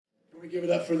We give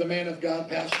it up for the man of God,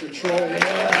 Pastor Troy. Amen.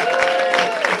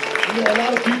 You know, a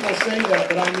lot of people say that,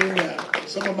 but I mean that.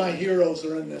 Some of my heroes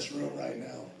are in this room right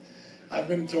now. I've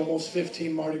been to almost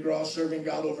 15 Mardi Gras, serving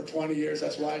God over 20 years.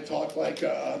 That's why I talk like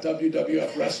a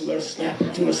WWF wrestler,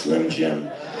 snapped to a Slim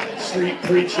Jim, street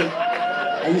preaching.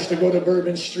 I used to go to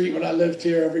Bourbon Street when I lived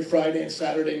here every Friday and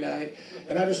Saturday night.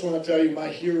 And I just want to tell you, my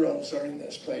heroes are in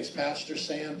this place. Pastor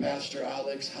Sam, Pastor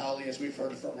Alex, Holly, as we've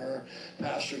heard from her,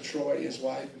 Pastor Troy, his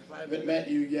wife. If I haven't met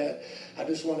you yet, I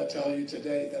just want to tell you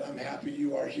today that I'm happy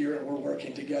you are here and we're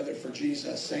working together for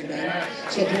Jesus. Amen.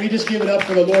 So can we just give it up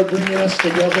for the Lord bringing us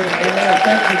together? Amen.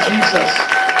 Thank you, Jesus.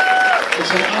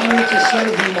 It's an honor to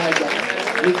serve you, my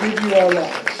God. We give you our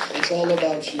lives. It's all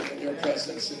about you and your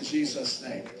presence in Jesus'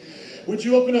 name. Would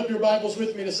you open up your Bibles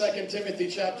with me to 2 Timothy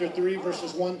chapter 3,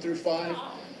 verses 1 through 5.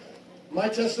 My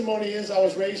testimony is I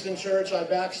was raised in church. I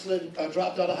backslid,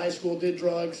 dropped out of high school, did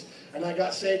drugs, and I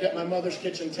got saved at my mother's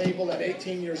kitchen table at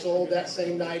 18 years old. That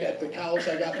same night at the couch,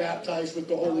 I got baptized with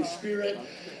the Holy Spirit.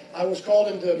 I was called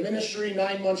into ministry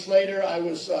 9 months later. I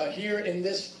was here in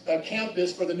this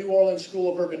campus for the New Orleans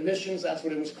School of Urban Missions. That's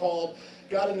what it was called.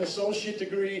 Got an associate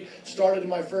degree, started in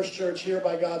my first church here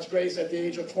by God's grace at the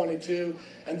age of 22,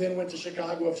 and then went to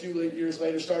Chicago a few years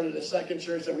later, started a second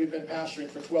church that we've been pastoring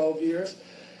for 12 years.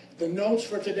 The notes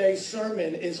for today's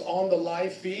sermon is on the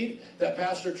live feed that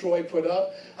Pastor Troy put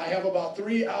up. I have about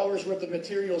 3 hours worth of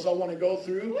materials I want to go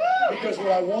through, because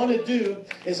what I want to do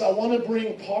is I want to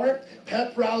bring part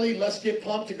pep rally, let's get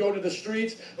pumped to go to the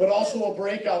streets, but also a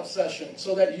breakout session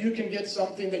so that you can get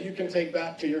something that you can take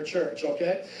back to your church,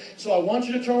 okay? So I want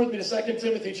you to turn with me to 2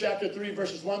 Timothy chapter 3,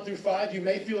 verses 1 through 5. You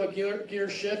may feel a gear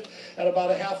shift at about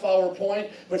a half-hour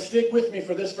point, but stick with me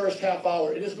for this first half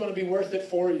hour. It is going to be worth it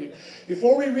for you.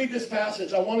 Before we read this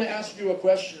passage, I want to ask you a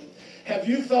question. Have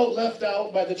you felt left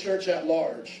out by the church at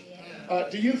large?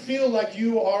 Do you feel like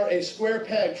you are a square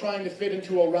peg trying to fit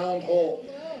into a round hole?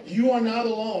 You are not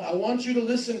alone. I want you to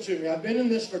listen to me. I've been in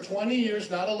this for 20 years,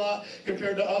 not a lot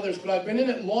compared to others, but I've been in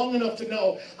it long enough to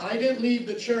know I didn't leave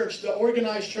the church. The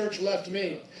organized church left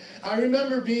me. I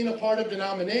remember being a part of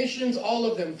denominations, all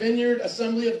of them, Vineyard,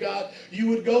 Assembly of God. You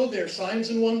would go there. Signs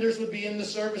and wonders would be in the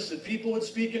services. People would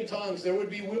speak in tongues. There would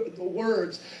be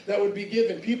words that would be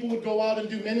given. People would go out and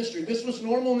do ministry. This was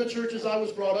normal in the churches I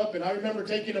was brought up in. I remember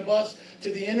taking a bus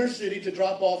to the inner city to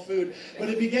drop off food. But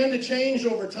it began to change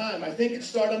over time. I think it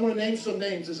started, I'm going to name some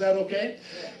names. Is that okay?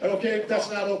 Okay, if that's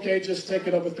not okay, just take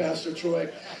it up with Pastor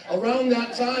Troy. Around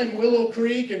that time, Willow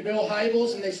Creek and Bill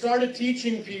Hybels, and they started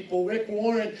teaching people, Rick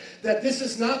Warren, that this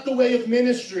is not the way of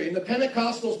ministry. And the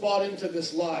Pentecostals bought into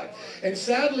this lie. And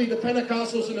sadly, the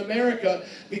Pentecostals in America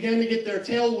began to get their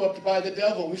tail whooped by the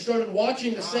devil. We started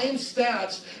watching the same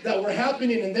stats that were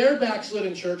happening in their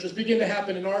backslidden churches begin to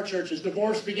happen in our churches.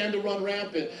 Divorce began to run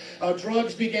rampant.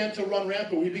 Drugs began to run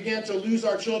rampant. We began to lose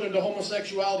our children to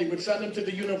homosexuality. We'd send them to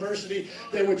the university.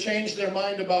 They would change their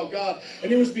mind about God.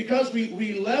 And it was because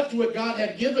we left what God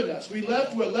had given us. We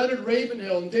left what Leonard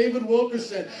Ravenhill and David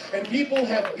Wilkerson and people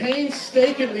have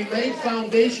painstakingly laid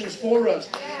foundations for us.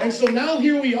 And so now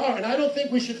here we are, and I don't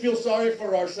think we should feel sorry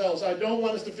for ourselves. I don't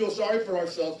want us to feel sorry for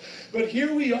ourselves. But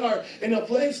here we are in a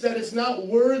place that is not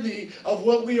worthy of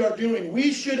what we are doing.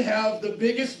 We should have the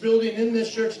biggest building in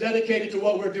this church dedicated to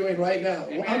what we're doing right now.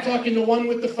 I'm talking the one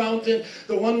with the fountain,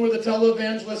 the one where the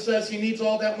televangelist says he needs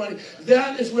all that money.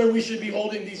 That is where we should be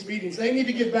holding these meetings. They need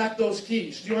to give back those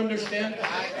keys. Do you understand?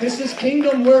 This is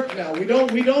kingdom work now. We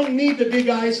don't need the big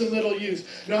eyes and little U's.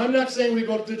 Now, I'm not saying we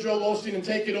go to Joel Osteen and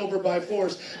take it over by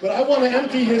force, but I want to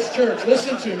empty his church.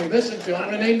 Listen to me. Listen to me. I'm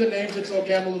going to name the names. It's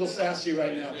okay. I'm a little sassy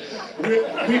right now.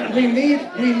 We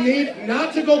need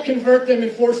not to go convert them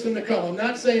and force them to come. I'm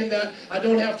not saying that. I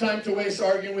don't have time to waste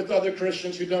arguing with other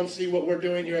Christians who don't see what we're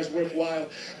doing here as worthwhile.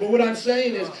 But what I'm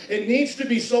saying is it needs to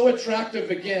be so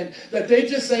attractive again that they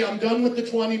just say, I'm done with the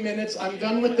 20 minutes. I'm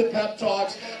done with the pep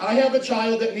talks. I have a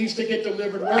child that needs to get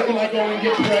delivered. Where can I go and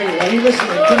get prayer? Are you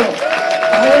listening? Come on.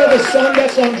 I have a son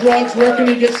that's on drugs. Where can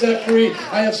he get set free?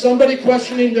 I have somebody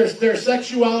questioning their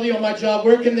sexuality on my job.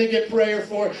 Where can they get prayer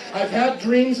for? I've had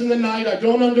dreams in the night. I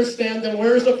don't understand them.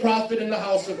 Where is a prophet in the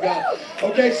house of God?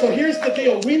 Okay, so here's the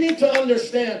deal. We need to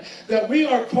understand that we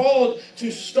are called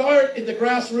to start in the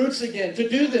grassroots again. To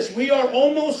do this, we are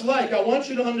almost like, I want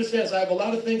you to understand, so I have a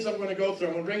lot of things I'm going to go through.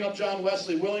 I'm going to bring up John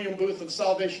Wesley, William Booth of the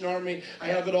Salvation Army. I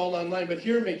have it all online, but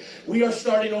hear me. We are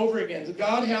starting over again.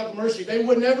 God have mercy. They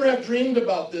would never have dreamed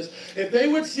about this. If they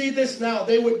would see this now,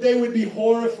 they would be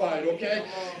horrified, okay?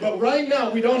 But right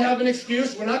now, we don't have an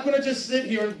excuse. We're not going to just sit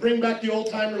here and bring back the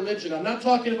old-time religion. I'm not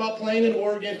talking about playing in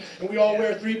Oregon and we all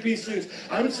wear three-piece suits.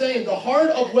 I'm saying the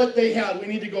heart of what they had, we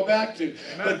need to go back to.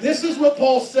 But this is what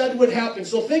Paul said would happen.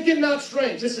 So think it not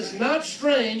strange. This is not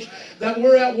strange that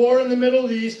we're at war in the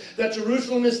Middle East, that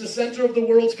Jerusalem is the center of the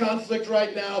world's conflict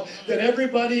right now, that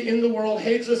everybody in the world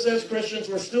hates us as Christians.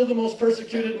 We're still the most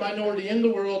persecuted minority in the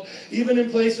world. Even in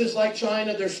places like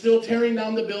China, they're still tearing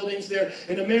down the buildings there.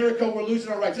 In America, we're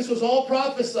losing our rights. This was all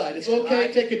prophesied. It's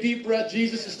okay. Take a deep breath.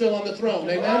 Jesus is still on the throne.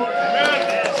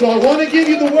 Amen? So I want to give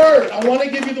you the word. I want to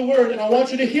give you the word, and I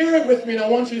want you to hear it with me, and I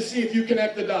want you to see if you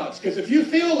connect the dots. Because if you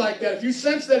feel like that, if you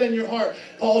sense that in your heart,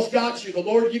 Paul's got you. The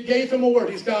Lord, you gave him a word.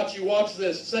 He's got you. Watch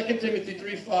this. 2 Timothy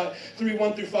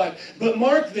 3:1-5. But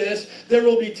mark this, there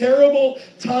will be terrible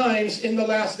times in the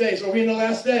last days. Are we in the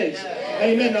last days?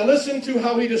 Amen. Now listen to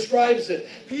how he describes it.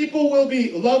 People will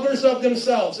be lovers of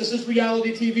themselves. This is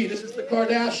reality TV. This is the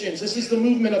Kardashians. This is the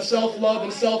movement of self-love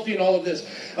and selfie and all of this.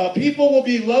 People will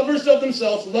be lovers of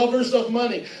themselves, lovers of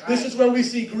money. This is where we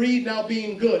see greed now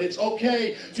being good. It's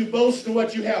okay to boast in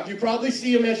what you have. You probably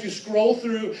see him as you scroll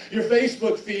through your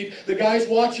Facebook feed. The guy's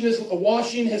washing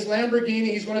his Lamborghini.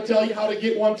 He's going to tell you how to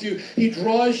get one too. He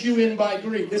draws you in by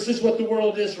greed. This is what the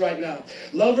world is right now.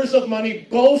 Lovers of money,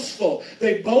 boastful.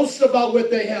 They boast about what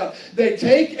they have. They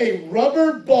take a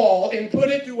rubber ball and put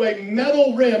it to a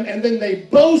metal rim, and then they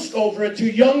boast over it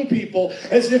to young people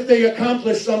as if they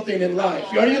accomplished something in life.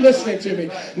 Are you listening to me?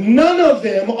 None of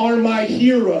them are my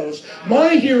heroes.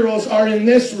 My heroes are in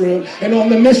this room and on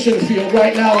the mission field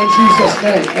right now in Jesus'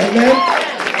 name. Amen?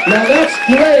 Now that's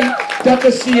great that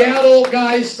the Seattle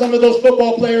guys, some of those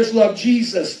football players love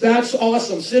Jesus. That's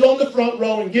awesome. Sit on the front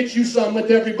row and get you some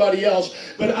with everybody else.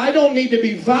 But I don't need to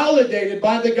be validated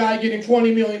by the guy getting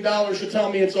 $20 million to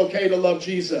tell me it's okay to love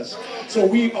Jesus. So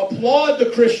we applaud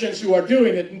the Christians who are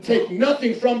doing it and take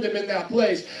nothing from them in that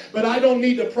place. But I don't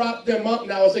need to prop them up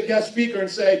now as a guest speaker and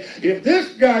say, if this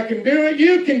guy can do it,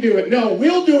 you can do it. No,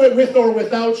 we'll do it with or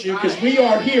without you because we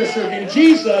are here serving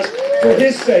Jesus for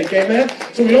his sake. Amen?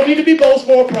 So we don't need to be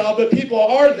boastful or proud, but people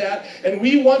are that, and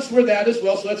we once were that as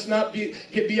well. So let's not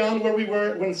get beyond where we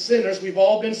were when sinners. We've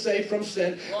all been saved from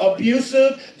sin.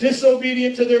 Abusive,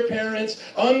 disobedient to their parents,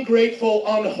 ungrateful,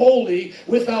 unholy,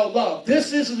 without love.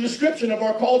 This is a description of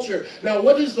our culture. Now,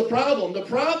 what is the problem? The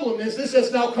problem is this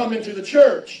has now come into the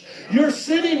church. You're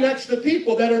sitting next to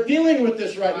people that are dealing with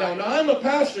this right now. Now, I'm a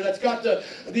pastor that's got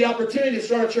the opportunity to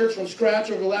start a church from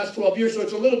scratch over the last 12 years, so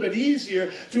it's a little bit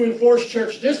easier to enforce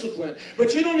church discipline.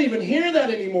 But you don't even hear that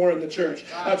anymore in the church.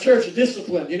 Church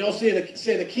discipline. You know, say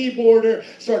the keyboarder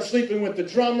starts sleeping with the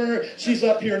drummer. She's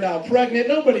up here now pregnant.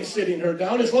 Nobody's sitting her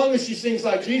down. As long as she sings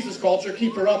like Jesus culture,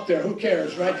 keep her up there. Who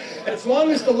cares, right? As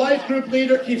long as the life group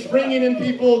leader keeps bringing in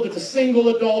people, the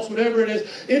single adults, whatever it is,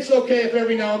 it's okay if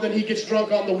every now and then he gets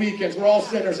drunk on the weekends. We're all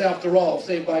sinners after all,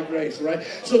 saved by grace, right?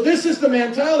 So this is the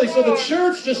mentality. So the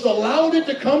church just allowed it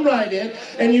to come right in,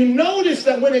 and you notice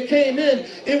that when it came in,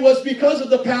 it was because of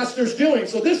the pastor's doing.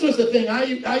 So this was the thing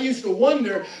I used to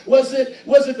wonder, was it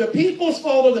the people's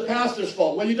fault or the pastor's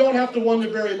fault? Well, you don't have to wonder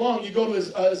very long. You go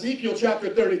to Ezekiel chapter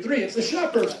 33. It's the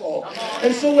shepherd's fault.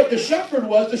 And so what the shepherd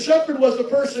was the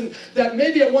person that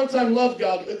maybe at one time loved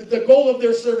God. The goal of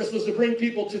their service was to bring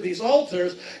people to these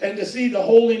altars and to see the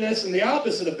holiness and the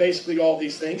opposite of basically all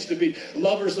these things, to be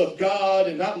lovers of God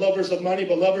and not lovers of money,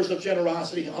 but lovers of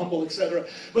generosity, humble, etc.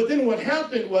 But then what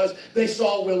happened was they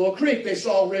saw Willow Creek. They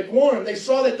saw Rick Warren. They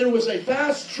saw that there was a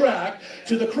fast track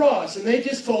to the cross. And they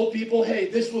just told people, hey,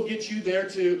 this will get you there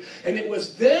too. And it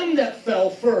was them that fell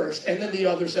first, and then the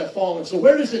others have fallen. So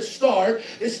where does it start?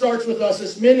 It starts with us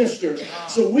as ministers.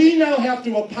 So we now have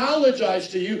to apologize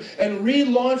to you and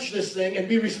relaunch this thing and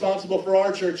be responsible for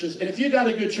our churches. And if you got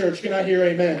a good church, can I hear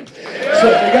amen? So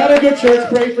if you got a good church,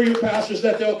 pray for your pastors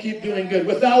that they'll keep doing good.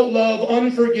 Without love,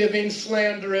 unforgiving,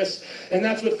 slanderous, and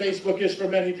that's what Facebook is for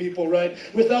many people, right?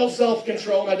 Without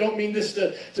self-control, and I don't mean this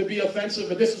to be offensive,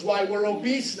 but this is why we're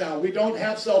obese now. We don't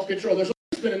have self-control. There's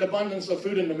been an abundance of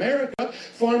food in America.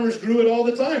 Farmers grew it all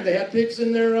the time. They had pigs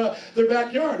in their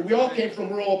backyard. We all came from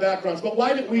rural backgrounds. But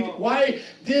why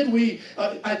did we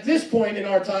at this point in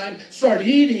our time start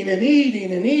eating and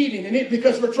eating and eating and eating?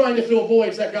 Because we're trying to fill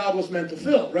voids that God was meant to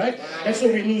fill, right? And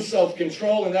so we lose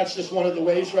self-control, and that's just one of the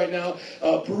ways right now.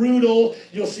 Brutal.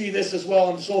 You'll see this as well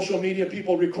on social media.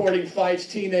 People recording fights,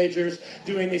 teenagers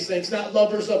doing these things. Not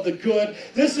lovers of the good.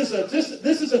 This is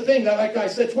a thing that, like I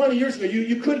said 20 years ago,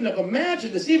 you couldn't have imagined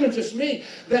imagine this, even just me,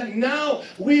 that now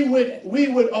we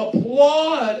would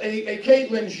applaud a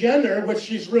Caitlyn Jenner, which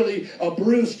she's really a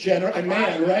Bruce Jenner, a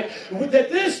man, right? That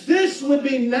this would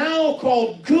be now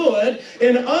called good,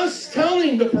 and us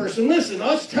telling the person, listen,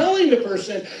 us telling the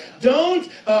person,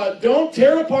 don't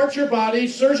tear apart your body,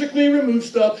 surgically remove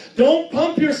stuff, don't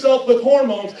pump yourself with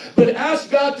hormones, but ask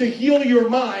God to heal your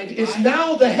mind, is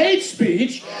now the hate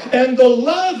speech, and the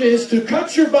love is to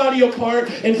cut your body apart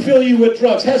and fill you with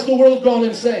drugs. Has the world gone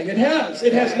insane? It has.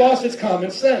 It has lost its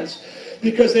common sense.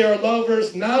 Because they are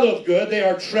lovers not of good. They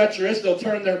are treacherous. They'll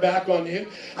turn their back on you.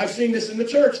 I've seen this in the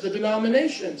church, the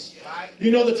denominations.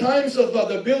 You know, the times of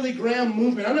the Billy Graham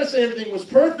movement. I'm not saying everything was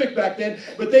perfect back then,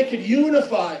 but they could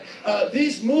unify.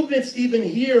 These movements even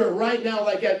here right now,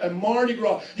 like at Mardi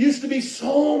Gras, used to be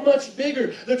so much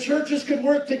bigger. The churches could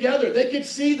work together. They could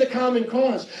see the common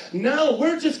cause. Now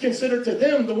we're just considered to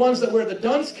them the ones that wear the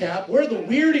dunce cap. We're the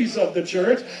weirdies of the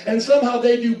church, and somehow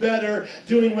they do better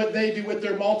doing what they do with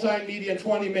their multimedia and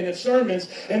 20-minute sermons.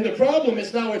 And the problem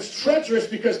is now it's treacherous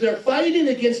because they're fighting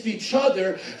against each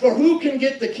other for who can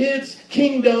get the kids'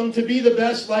 kingdom to be the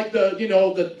best, like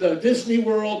the Disney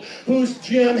World, whose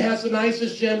gym has the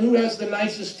nicest gym, who has the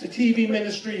nicest TV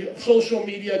ministry, social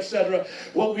media, etc.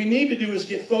 What we need to do is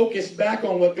get focused back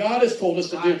on what God has told us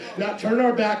to do, not turn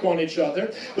our back on each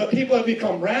other. But people have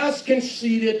become rash,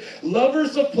 conceited,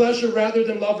 lovers of pleasure rather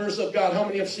than lovers of God. How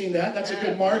many have seen that? That's a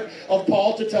good mark of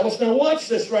Paul to tell us. Now watch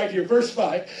this right here. Verse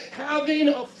 5, having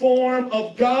a form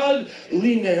of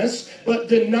godliness, but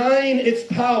denying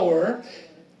its power,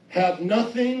 have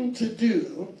nothing to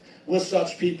do with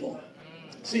such people.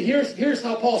 See, here's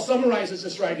how Paul summarizes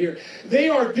this right here. They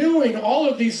are doing all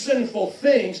of these sinful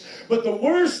things, but the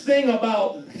worst thing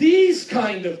about these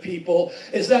kind of people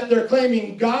is that they're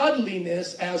claiming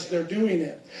godliness as they're doing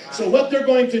it. So what they're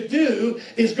going to do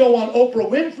is go on Oprah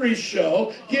Winfrey's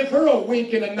show, give her a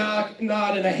wink and a nod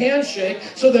and a handshake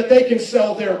so that they can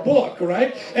sell their book,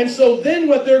 right? And so then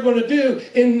what they're going to do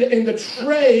in the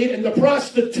trade and the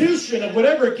prostitution of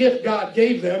whatever gift God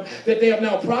gave them that they have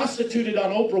now prostituted on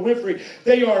Oprah Winfrey,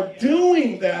 they are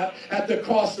doing that at the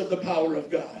cost of the power of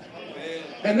God.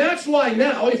 And that's why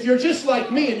now, if you're just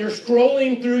like me and you're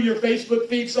scrolling through your Facebook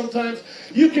feed sometimes,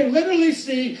 you can literally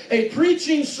see a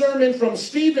preaching sermon from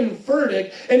Stephen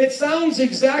Furtick, and it sounds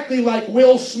exactly like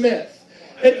Will Smith.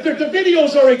 The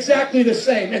videos are exactly the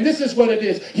same, and this is what it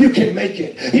is. You can make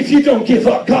it. If you don't give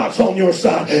up, God's on your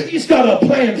side. He's got a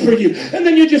plan for you. And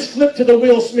then you just flip to the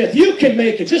Will Smith. You can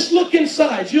make it. Just look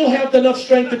inside. You'll have enough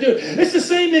strength to do it. It's the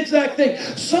same exact thing.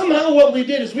 Somehow what we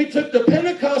did is we took the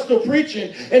Pentecostal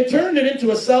preaching and turned it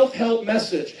into a self-help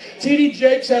message. T.D.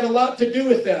 Jakes had a lot to do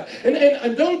with that.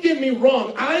 And don't get me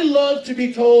wrong. I love to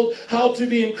be told how to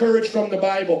be encouraged from the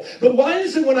Bible. But why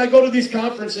is it when I go to these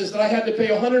conferences that I had to pay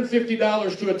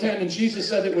 $150 to attend, and Jesus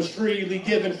said it was freely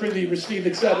given, freely received,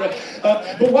 etc.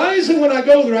 But why is it when I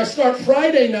go there, I start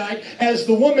Friday night as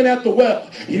the woman at the well.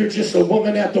 You're just a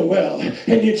woman at the well,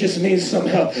 and you just need some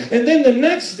help. And then the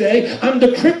next day, I'm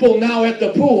the cripple now at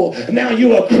the pool. Now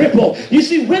you're a cripple. You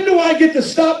see, when do I get to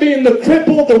stop being the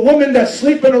cripple, the woman that's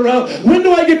sleeping around? When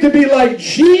do I get to be like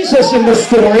Jesus in the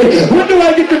story? When do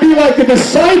I get to be like the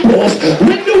disciples?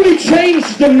 When do we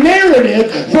change the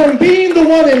narrative from being the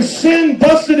one in sin,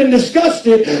 busted and disgusted,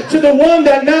 to the one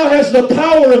that now has the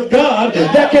power of God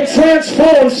that can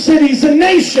transform cities and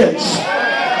nations?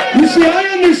 You see, I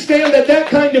understand that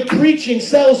kind of preaching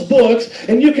sells books,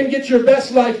 and you can get your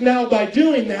best life now by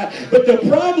doing that. But the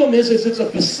problem is it's a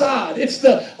facade. It's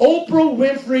the Oprah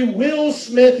Winfrey, Will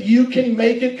Smith, you can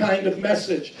make it kind of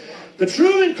message. The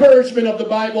true encouragement of the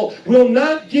Bible will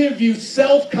not give you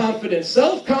self-confidence.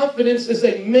 Self-confidence is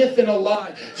a myth and a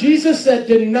lie. Jesus said,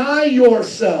 deny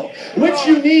yourself. What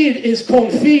you need is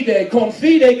confide.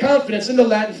 Confide, confidence, in the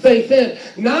Latin, faith in.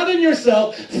 Not in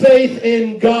yourself, faith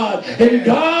in God. And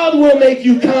God will make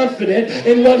you confident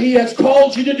in what He has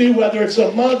called you to do, whether it's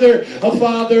a mother, a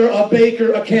father, a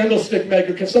baker, a candlestick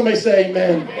maker. Can somebody say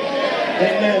amen?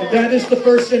 Amen. That is the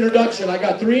first introduction. I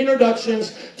got 3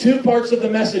 introductions, 2 parts of the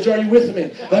message. Are you with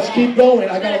me? Let's keep going.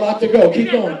 I got a lot to go.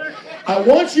 Keep going. I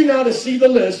want you now to see the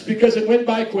list because it went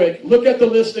by quick. Look at the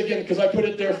list again because I put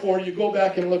it there for you. Go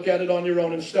back and look at it on your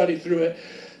own and study through it.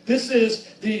 This is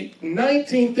the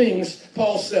 19 things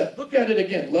Paul said. Look at it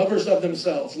again. Lovers of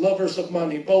themselves, lovers of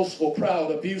money, boastful,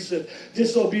 proud, abusive,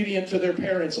 disobedient to their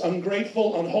parents,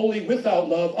 ungrateful, unholy, without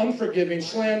love, unforgiving,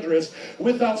 slanderous,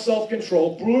 without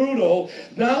self-control, brutal,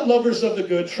 not lovers of the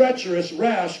good, treacherous,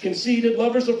 rash, conceited,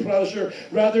 lovers of pleasure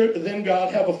rather than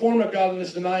God, have a form of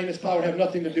godliness, denying His power, have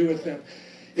nothing to do with Him.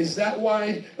 Is that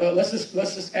why, let's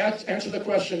just answer the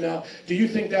question now. Do you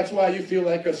think that's why you feel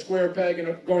like a square peg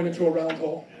and going into a round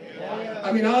hole?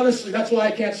 I mean, honestly, that's why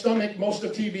I can't stomach most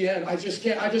of TBN. I just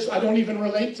can't. I don't even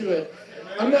relate to it.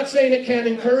 I'm not saying it can't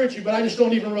encourage you, but I just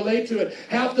don't even relate to it.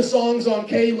 Half the songs on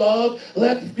K-Love,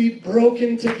 Let's Be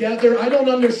Broken Together. I don't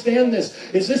understand this.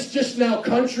 Is this just now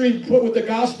country put with the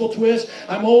gospel twist?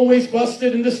 I'm always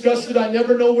busted and disgusted. I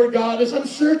never know where God is. I'm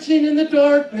searching in the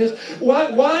darkness.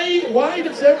 Why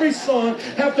does every song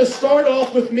have to start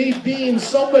off with me being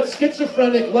somewhat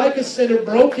schizophrenic, like a sinner,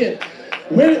 broken?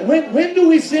 When do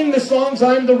we sing the songs,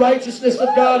 I am the righteousness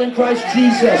of God in Christ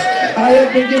Jesus? I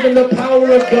have been given the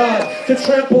power of God to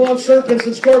trample on serpents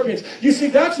and scorpions. You see,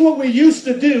 that's what we used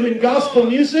to do in gospel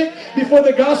music before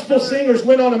the gospel singers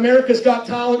went on America's Got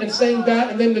Talent and sang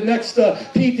that, and then the next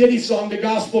P. Diddy song to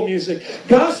gospel music.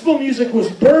 Gospel music was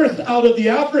birthed out of the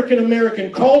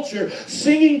African-American culture,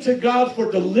 singing to God for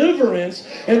deliverance,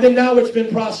 and then now it's been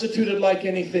prostituted like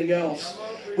anything else.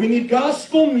 We need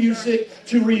gospel music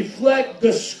to reflect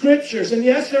the scriptures. And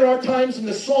yes, there are times in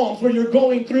the Psalms where you're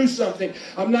going through something.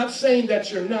 I'm not saying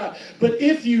that you're not. But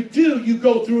if you do, you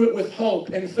go through it with hope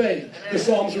and faith. The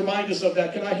Psalms remind us of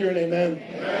that. Can I hear an amen?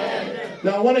 Amen.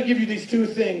 Now, I want to give you these two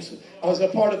things. I was a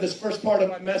part of this first part of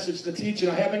my message, the teaching.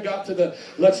 I haven't got to the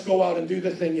let's go out and do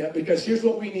the thing yet, because here's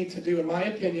what we need to do, in my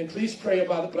opinion. Please pray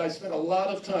about it, but I spent a lot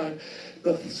of time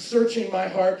searching my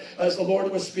heart as the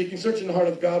Lord was speaking, searching the heart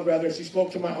of God, rather, as He spoke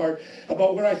to my heart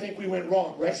about where I think we went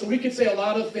wrong, right? So we could say a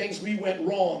lot of things we went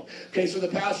wrong. Okay, so the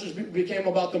pastors became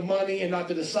about the money and not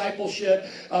the discipleship.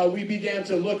 We began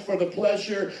to look for the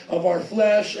pleasure of our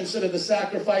flesh instead of the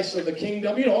sacrifice of the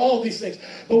kingdom. You know, all of these things.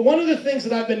 But one of the things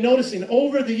that I've been noticing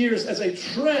over the years as a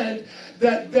trend,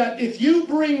 that if you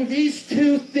bring these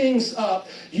two things up,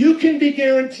 you can be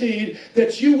guaranteed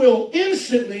that you will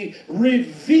instantly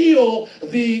reveal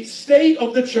the state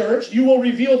of the church. You will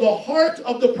reveal the heart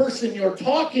of the person you're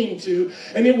talking to,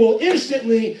 and it will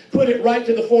instantly put it right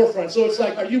to the forefront. So it's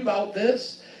like, are you about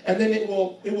this? And then it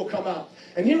will come out.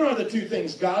 And here are the two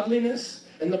things: godliness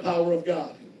and the power of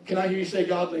God. Can I hear you say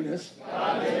godliness?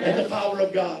 And the power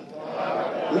of God.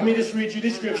 Let me just read you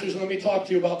these scriptures and let me talk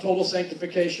to you about total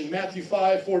sanctification. Matthew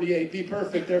 5:48, be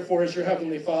perfect, therefore, as your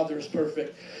heavenly Father is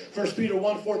perfect. 1 Peter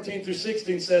 1:14 through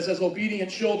 16 says, as obedient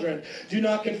children, do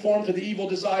not conform to the evil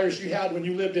desires you had when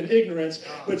you lived in ignorance,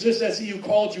 but just as He who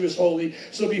called you is holy,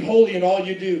 so be holy in all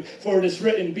you do. For it is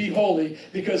written, be holy,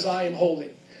 because I am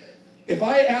holy. If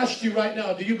I asked you right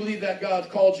now, do you believe that God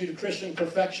called you to Christian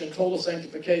perfection, total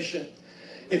sanctification?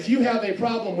 If you have a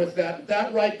problem with that,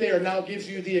 that right there now gives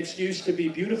you the excuse to be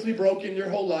beautifully broken your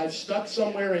whole life, stuck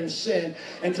somewhere in sin,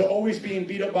 and to always being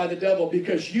beat up by the devil,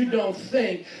 because you don't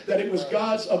think that it was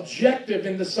God's objective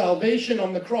in the salvation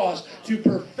on the cross to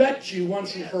perfect you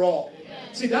once and for all.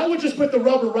 See, that would just put the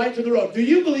rubber right to the road. Do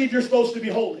you believe you're supposed to be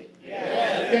holy?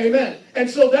 Yes. Amen. And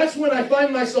so that's when I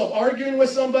find myself arguing with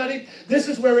somebody. This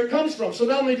is where it comes from. So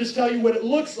now let me just tell you what it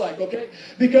looks like, okay?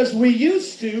 Because we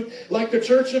used to, like the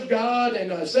Church of God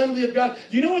and Assembly of God,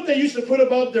 you know what they used to put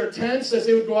above their tents as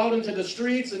they would go out into the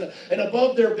streets and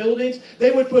above their buildings?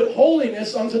 They would put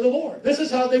holiness unto the Lord. This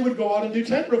is how they would go out and do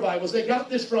tent revivals. They got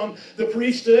this from the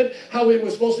priesthood, how it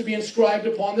was supposed to be inscribed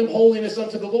upon them, holiness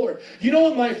unto the Lord. You know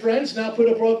what my friends now put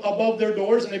above their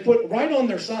doors, and they put right on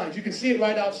their signs? You can see it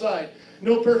right outside.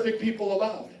 No perfect people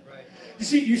allowed. Right. You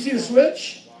see the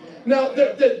switch? Now,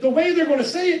 the way they're going to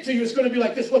say it to you is going to be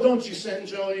like this. Well, don't you sin,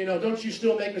 Joe? You know, don't you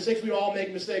still make mistakes? We all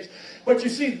make mistakes. But you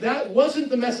see, that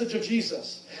wasn't the message of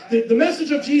Jesus. The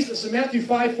message of Jesus in Matthew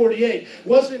 5:48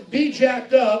 wasn't be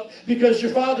jacked up because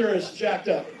your father is jacked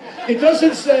up. It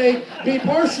doesn't say be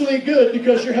partially good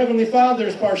because your heavenly Father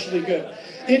is partially good.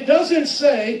 It doesn't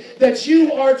say that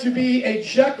you are to be a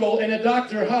Jekyll and a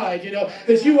Dr. Hyde, you know,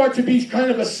 that you are to be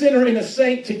kind of a sinner and a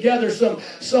saint together,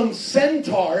 some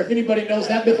centaur, if anybody knows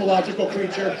that mythological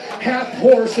creature, half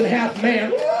horse and half man.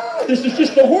 This is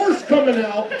just the horse coming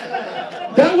out.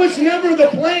 That was never the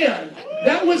plan.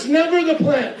 That was never the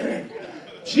plan.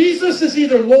 Jesus is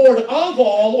either Lord of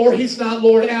all or He's not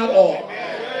Lord at all.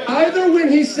 Either when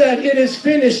He said, it is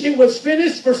finished, it was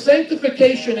finished for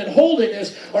sanctification and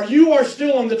holiness, or you are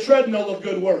still on the treadmill of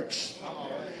good works.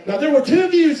 Now, there were two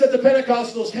views that the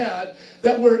Pentecostals had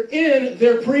that were in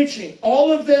their preaching.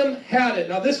 All of them had it.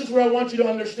 Now, this is where I want you to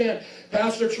understand.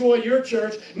 Pastor Troy, your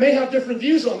church, may have different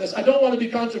views on this. I don't want to be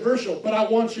controversial, but I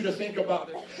want you to think about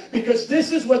it. Because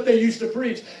this is what they used to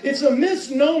preach. It's a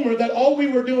misnomer that all we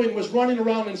were doing was running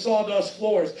around in sawdust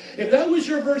floors. If that was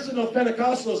your version of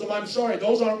Pentecostalism, I'm sorry,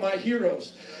 those aren't my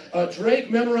heroes. Drake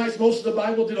memorized most of the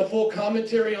Bible, did a full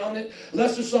commentary on it.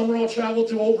 Lester Sumrall traveled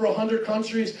to over 100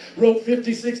 countries, wrote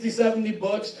 50, 60, 70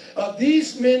 books.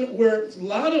 These men were, a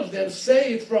lot of them,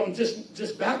 saved from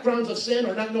just backgrounds of sin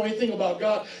or not knowing anything about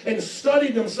God, and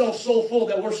studied themselves so full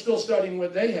that we're still studying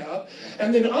what they have.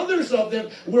 And then others of them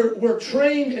were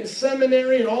trained in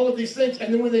seminary and all of these things.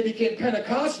 And then when they became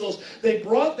Pentecostals, they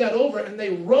brought that over and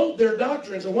they wrote their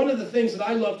doctrines. And one of the things that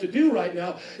I love to do right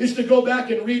now is to go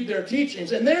back and read their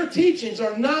teachings. And their teachings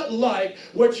are not like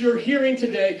what you're hearing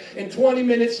today in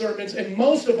 20-minute sermons in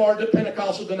most of our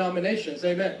Pentecostal denominations.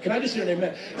 Amen. Can I just hear an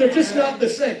amen? They're just not the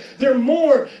same. They are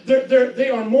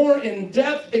more in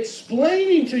depth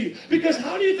explaining to you. Because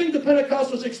how do you think the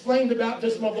Pentecostals explained the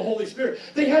baptism of the Holy Spirit?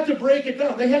 They had to break it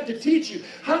down. They had to teach you.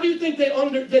 How do you think they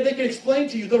could explain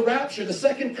to you the rapture, the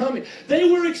second coming? They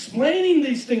were explaining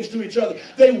these things to each other.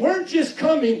 They weren't just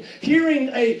coming, hearing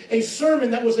a sermon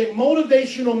that was a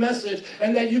motivational message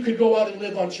and that you could go out and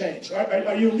live unchanged.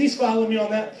 Are you at least following me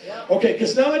on that? Okay,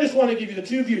 because now I just want to give you the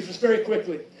two views just very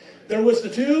quickly. There was the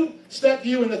two-step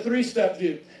view and the three-step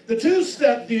view. The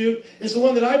two-step view is the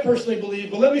one that I personally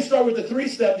believe, but let me start with the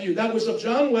three-step view. That was of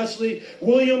John Wesley,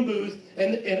 William Booth,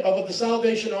 and of the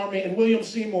Salvation Army, and William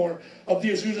Seymour of the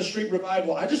Azusa Street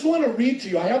Revival. I just want to read to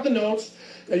you. I have the notes.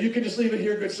 You can just leave it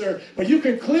here, good sir. But you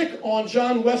can click on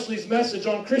John Wesley's message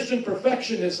on Christian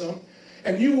perfectionism,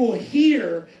 and you will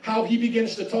hear how he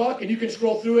begins to talk, and you can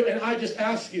scroll through it. And I just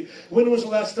ask you, when was the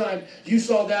last time you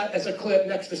saw that as a clip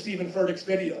next to Stephen Furtick's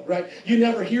video, right? You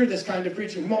never hear this kind of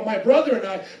preaching. My brother and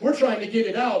I, we're trying to get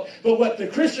it out, but what the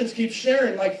Christians keep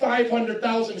sharing, like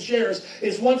 500,000 shares,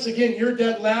 is once again, you're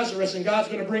dead Lazarus, and God's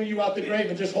going to bring you out the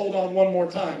grave, and just hold on one more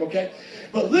time, okay?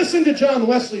 But listen to John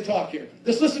Wesley talk here.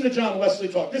 Just listen to John Wesley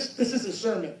talk. This is a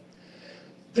sermon.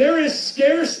 There is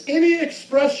scarce any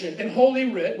expression in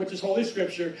Holy Writ, which is Holy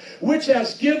Scripture, which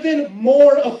has given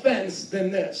more offense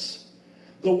than this.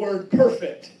 The word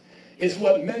perfect is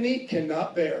what many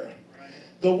cannot bear.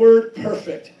 The word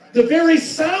perfect. The very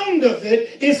sound of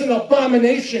it is an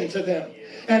abomination to them.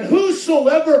 And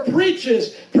whosoever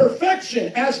preaches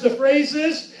perfection, as the phrase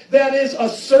is, that is,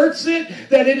 asserts it,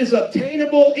 that it is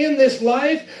obtainable in this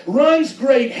life, runs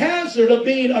great hazard of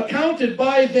being accounted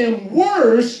by them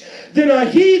worse than a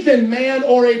heathen man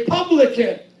or a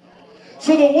publican.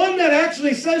 So the one that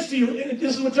actually says to you,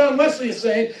 this is what John Wesley is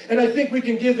saying, and I think we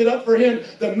can give it up for him.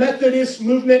 The Methodist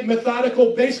movement,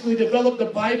 methodical, basically developed the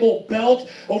Bible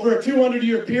Belt over a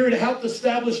 200-year period, helped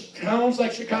establish towns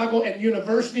like Chicago and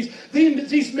universities.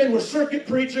 These men were circuit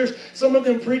preachers, some of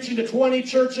them preaching to 20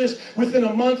 churches within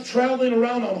a month, traveling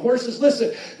around on horses.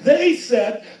 Listen, they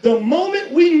said, the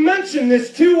moment we mention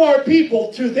this to our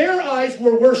people, to their eyes,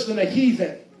 we're worse than a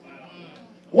heathen.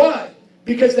 Why?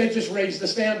 Because they just raised the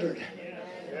standard.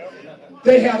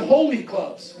 They had holy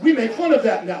clubs. We make fun of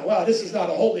that now. Wow, this is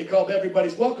not a holy club.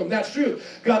 Everybody's welcome. That's true.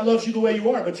 God loves you the way you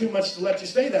are, but too much to let you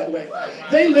stay that way.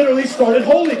 They literally started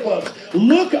holy clubs.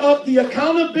 Look up the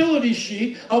accountability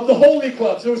sheet of the holy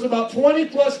clubs. There was about 20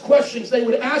 plus questions they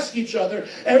would ask each other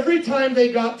every time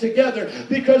they got together,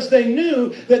 because they knew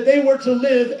that they were to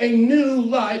live a new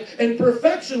life, and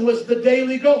perfection was the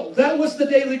daily goal. That was the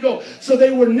daily goal. So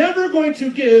they were never going to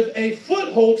give a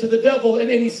foothold to the devil in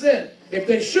any sin. If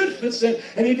they should sin,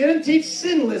 and he didn't teach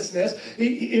sinlessness,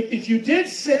 if you did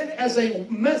sin as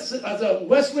a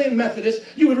Wesleyan Methodist,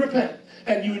 you would repent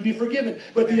and you would be forgiven.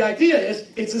 But the idea is,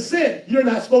 it's a sin. You're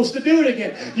not supposed to do it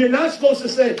again. You're not supposed to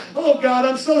say, oh God,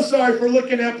 I'm so sorry for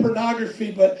looking at pornography,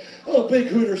 but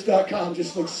BigHooters.com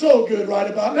just looks so good right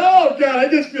about now. Oh God, I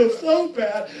just feel so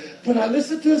bad. But I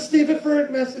listened to a Stephen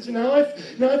Furtick message, and now I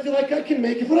feel like I can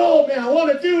make it. But oh man, I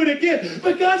want to do it again.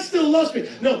 But God still loves me.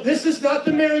 No, this is not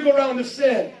the merry-go-round of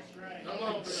sin.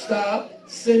 Stop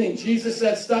sinning. Jesus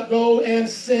said, stop, go and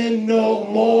sin no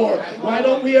more. Why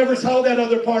don't we ever tell that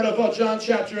other part of John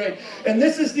chapter 8? And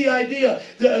this is the idea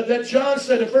that John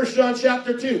said in 1 John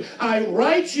chapter 2. I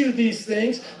write you these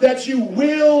things that you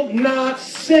will not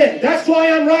sin. That's why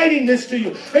I'm writing this to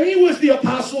you. And he was the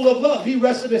apostle of love. He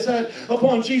rested his head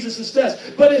upon Jesus'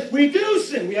 death. But if we do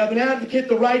sin, we have an advocate,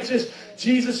 the righteous,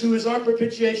 Jesus, who is our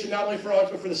propitiation, not only for ours,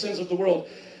 but for the sins of the world.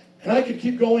 And I could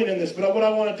keep going in this, but what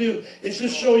I want to do is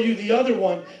just show you the other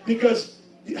one, because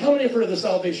how many have heard of the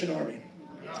Salvation Army?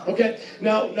 Okay,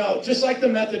 now, just like the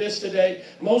Methodists today,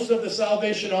 most of the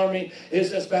Salvation Army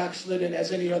is as backslidden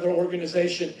as any other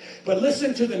organization. But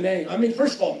listen to the name. I mean,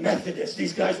 first of all, Methodists.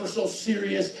 These guys were so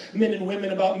serious, men and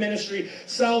women, about ministry.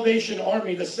 Salvation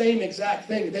Army, the same exact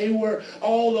thing. They were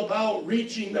all about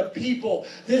reaching the people.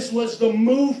 This was the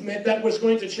movement that was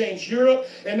going to change Europe,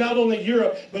 and not only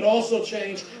Europe, but also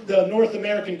change the North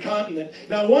American continent.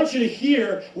 Now, I want you to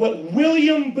hear what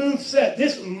William Booth said.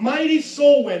 This mighty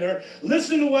soul winner.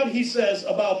 Listen to what he says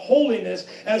about holiness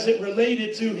as it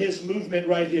related to his movement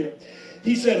right here.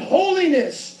 He said,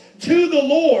 holiness to the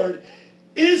Lord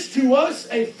is to us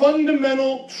a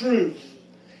fundamental truth.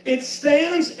 It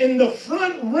stands in the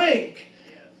front rank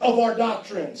of our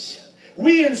doctrines.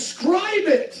 We inscribe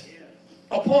it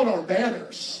upon our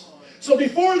banners. So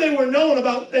before they were known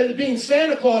about being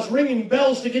Santa Claus ringing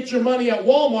bells to get your money at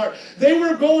Walmart, they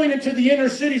were going into the inner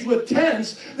cities with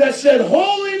tents that said,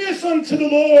 "Holiness unto the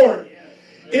Lord."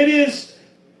 It is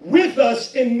with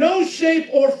us in no shape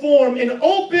or form an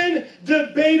open,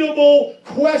 debatable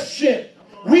question.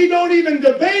 We don't even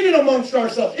debate it amongst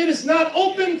ourselves. It is not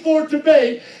open for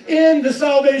debate in the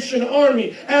Salvation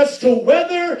Army as to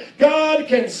whether God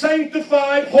can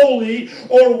sanctify holy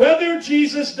or whether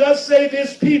Jesus does save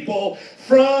his people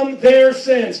from their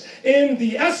sins. In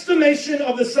the estimation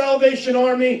of the Salvation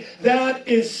Army, that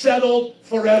is settled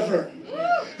forever.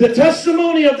 The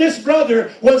testimony of this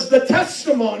brother was the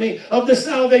testimony of the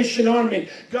Salvation Army.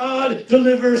 God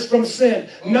delivers from sin.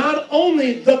 Not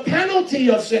only the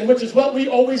penalty of sin, which is what we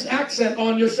always accent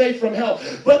on, you're saved from hell,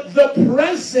 but the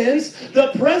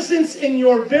presence in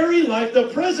your very life, the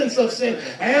presence of sin,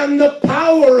 and the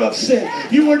power of sin.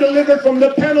 You were delivered from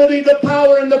the penalty, the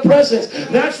power, and the presence.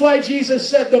 That's why Jesus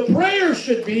said the prayer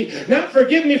should be, not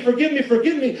forgive me, forgive me,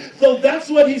 forgive me. So that's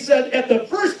what he said at the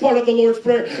first part of the Lord's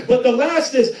Prayer. But the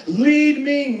last is, lead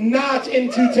me not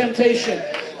into temptation,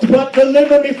 but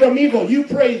deliver me from evil. You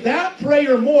pray that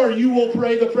prayer more, you will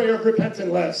pray the prayer of repentance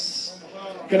less.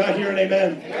 Can I hear an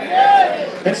amen?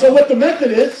 And so what the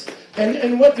Methodists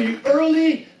and what the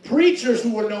early preachers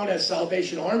who were known as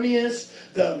Salvation Armyists,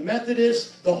 the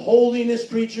Methodists, the holiness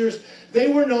preachers, they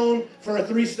were known for a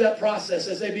three-step process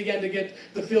as they began to get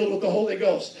filled with the Holy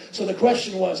Ghost. So the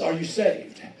question was, are you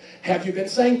saved? Have you been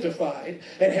sanctified?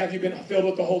 And have you been filled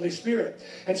with the Holy Spirit?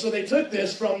 And so they took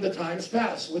this from the times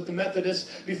past with the Methodists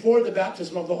before the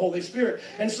baptism of the Holy Spirit.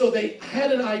 And so they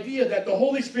had an idea that the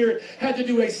Holy Spirit had to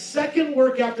do a second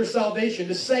work after salvation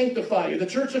to sanctify you. The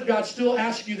Church of God still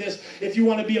asks you this if you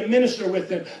want to be a minister with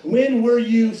them. When were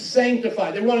you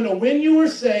sanctified? They want to know when you were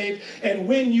saved and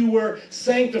when you were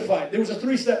sanctified. There was a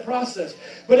three-step process.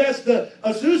 But as the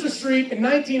Azusa Street in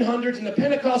 1900s and the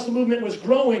Pentecostal movement was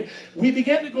growing, we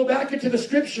began to go back into the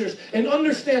scriptures and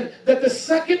understand that the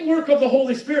second work of the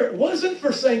Holy Spirit wasn't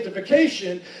for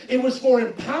sanctification. It was for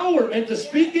empowerment to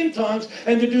speak in tongues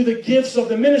and to do the gifts of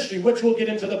the ministry, which we'll get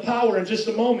into the power in just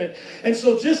a moment. And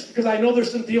so just because I know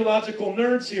there's some theological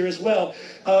nerds here as well,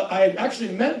 I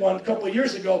actually met one a couple of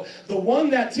years ago. The one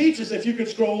that teaches, if you could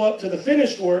scroll up to the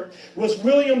finished work, was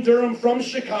William Durham from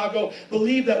Chicago,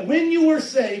 believed that when you were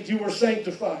saved, you were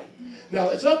sanctified. Now,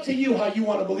 it's up to you how you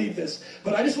want to believe this,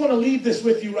 but I just want to leave this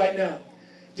with you right now.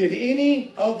 Did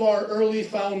any of our early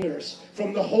founders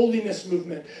from the holiness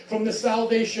movement, from the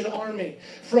Salvation Army,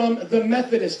 from the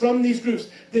Methodists, from these groups,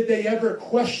 did they ever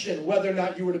question whether or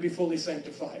not you were to be fully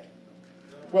sanctified?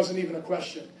 It wasn't even a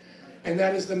question. And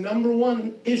that is the number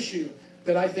one issue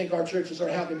that I think our churches are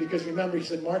having, because remember, he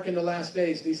said, mark in the last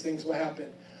days, these things will happen.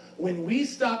 When we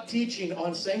stopped teaching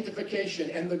on sanctification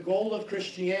and the goal of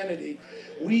Christianity,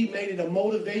 we made it a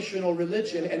motivational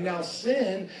religion, and now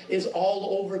sin is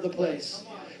all over the place.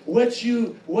 What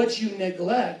you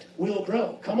neglect will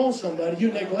grow. Come on, somebody.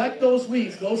 You neglect those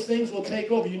weeds, those things will take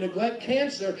over. You neglect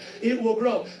cancer, it will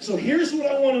grow. So here's what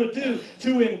I want to do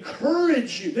to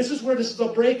encourage you. This is a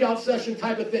breakout session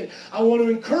type of thing. I want to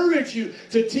encourage you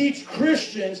to teach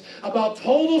Christians about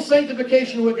total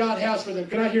sanctification, what God has for them.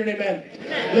 Can I hear an amen?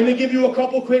 Amen. Let me give you a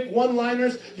couple quick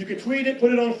one-liners. You can tweet it,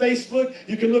 put it on Facebook.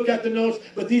 You can look at the notes,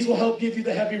 but these will help give you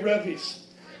the heavy revies.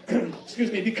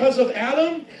 Excuse me. Because of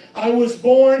Adam, I was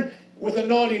born with a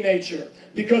naughty nature.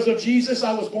 Because of Jesus,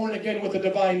 I was born again with a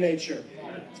divine nature.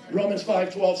 Romans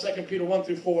 5:12, 2 Peter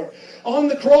 1-4. On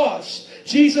the cross,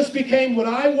 Jesus became what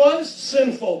I was,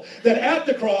 sinful, that at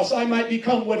the cross I might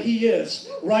become what he is,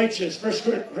 righteous.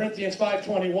 1 Corinthians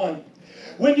 5:21.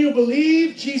 When you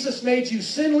believe Jesus made you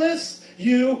sinless,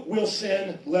 you will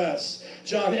sin less.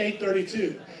 John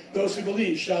 8:32. Those who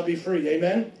believe shall be free.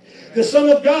 Amen. The Son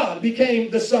of God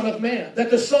became the Son of Man, that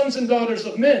the sons and daughters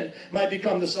of men might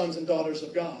become the sons and daughters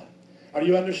of God. Are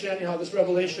you understanding how this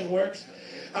revelation works?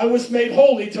 I was made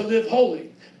holy to live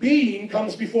holy. Being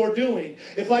comes before doing.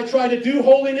 If I try to do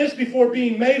holiness before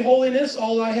being made holiness,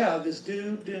 all I have is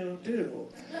do.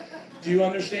 Do you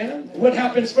understand? What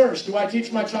happens first? Do I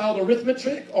teach my child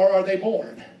arithmetic, or are they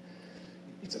born?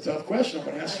 It's a tough question. I'm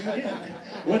going to ask you again.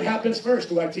 What happens first?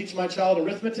 Do I teach my child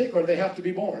arithmetic, or do they have to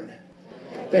be born?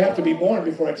 They have to be born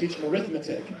before I teach them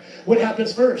arithmetic. What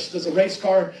happens first? Does a race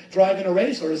car drive in a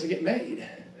race, or does it get made?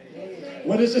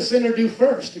 What does a sinner do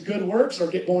first? Good works or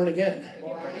get born again?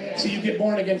 So you get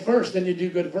born again first, then you do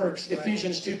good works.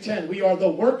 Ephesians 2:10. We are the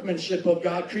workmanship of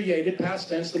God created, past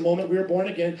tense, the moment we were born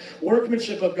again.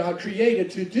 Workmanship of God created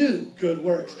to do good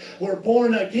works. We're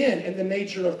born again in the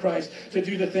nature of Christ to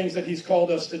do the things that He's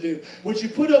called us to do. Would you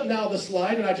put up now the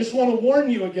slide? And I just want to warn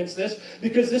you against this,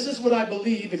 because this is what I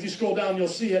believe. If you scroll down, you'll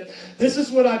see it. This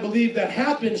is what I believe that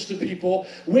happens to people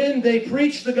when they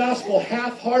preach the gospel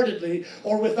half-heartedly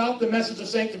or without the message of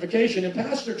sanctification. And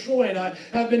Pastor Troy and I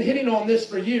have been hitting on this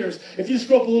for years. If you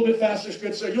scroll up a little bit faster,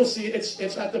 good sir, you'll see it's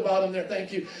at the bottom there.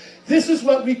 Thank you. This is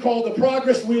what we call the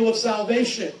progress wheel of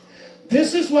salvation.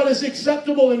 This is what is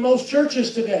acceptable in most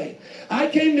churches today. I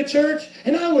came to church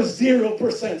and I was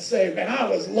 0% saved, and I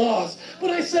was lost. But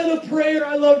I said a prayer,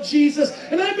 I love Jesus,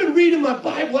 and I've been reading my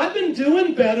Bible. I've been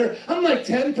doing better. I'm like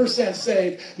 10%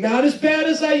 saved. Not as bad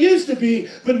as I used to be,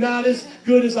 but not as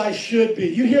good as I should be.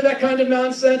 You hear that kind of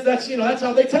nonsense? That's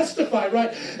how they testify,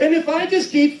 right? And if I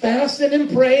just keep fasting and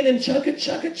praying and chugga,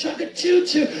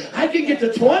 choo-choo, I can get to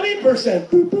 20%.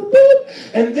 Boop, boop,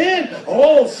 boop. And then,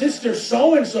 oh, sister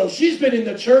so-and-so, she's been in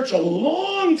the church a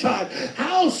long time.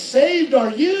 How saved are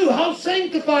you? How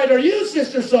sanctified are you,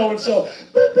 sister so-and-so?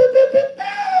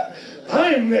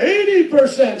 I'm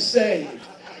 80% saved.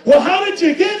 Well, how did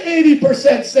you get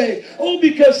 80% saved? Oh,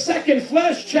 because 2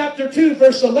 Flesh chapter 2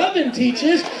 verse 11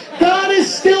 teaches God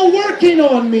is still working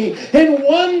on me. And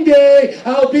one day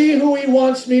I'll be who He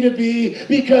wants me to be,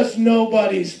 because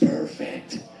nobody's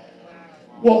perfect.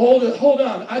 Well, hold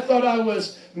on. I thought I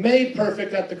was made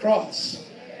perfect at the cross.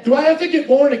 Do I have to get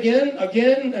born again,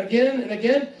 and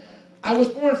again? I was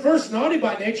born first naughty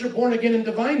by nature, born again in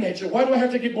divine nature. Why do I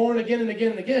have to get born again and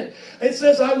again and again? It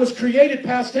says I was created,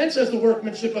 past tense, as the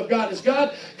workmanship of God. Is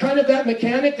God kind of that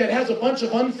mechanic that has a bunch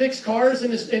of unfixed cars in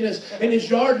his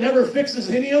yard, never fixes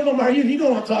any of them? You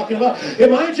know what I'm talking about.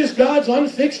 Am I just God's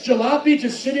unfixed jalopy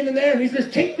just sitting in there and He's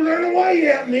just tinkering away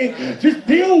at me? Just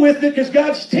deal with it because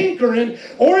God's tinkering.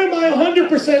 Or am I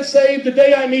 100% saved the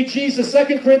day I meet Jesus?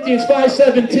 2 Corinthians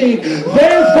 5:17.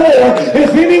 Therefore,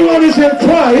 if anyone is in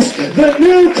Christ, the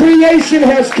new creation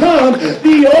has come.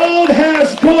 The old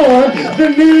has gone. The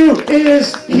new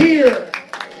is here.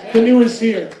 The new is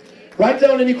here. Write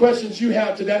down any questions you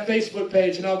have to that Facebook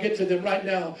page, and I'll get to them right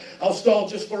now. I'll stall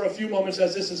just for a few moments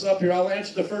as this is up here. I'll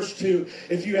answer the first two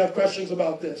if you have questions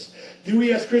about this. Do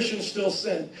we as Christians still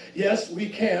sin? Yes, we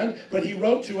can, but He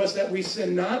wrote to us that we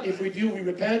sin not. If we do, we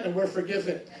repent and we're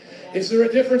forgiven. Is there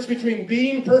a difference between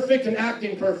being perfect and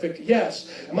acting perfect? Yes.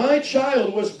 My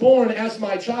child was born as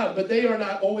my child, but they are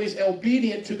not always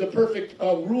obedient to the perfect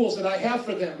rules that I have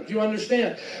for them. Do you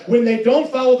understand? When they don't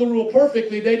follow the rule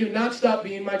perfectly, they do not stop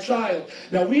being my child.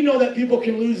 Now, we know that people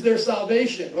can lose their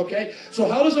salvation, okay? So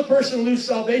how does a person lose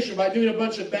salvation? By doing a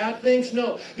bunch of bad things?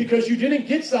 No, because you didn't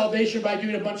get salvation by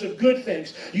doing a bunch of good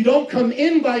things. You don't come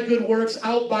in by good works,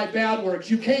 out by bad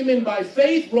works. You came in by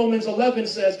faith, Romans 11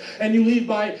 says, and you leave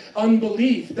by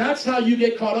unbelief. That's how you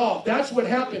get caught off. That's what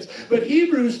happens. But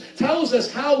Hebrews tells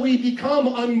us how we become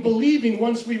unbelieving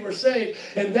once we were saved,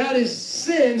 and that is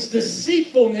sin's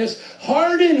deceitfulness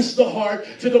hardens the heart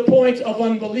to the point of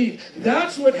unbelief.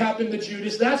 That's what happened to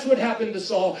Judas. That's what happened to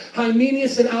Saul.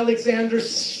 Hymenius and Alexander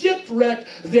shipwrecked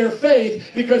their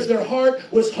faith because their heart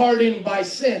was hardened by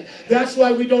sin. That's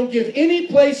why we don't give any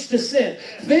place to sin.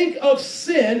 Think of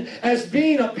sin as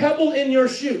being a pebble in your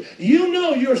shoe. You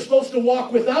know you're supposed to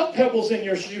walk without pebbles in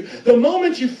your shoe. The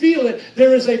moment you feel it,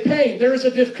 there is a pain, there is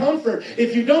a discomfort.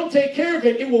 If you don't take care of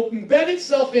it, it will embed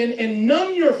itself in and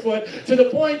numb your foot to the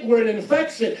point where it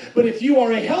infects it. But if you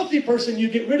are a healthy person, you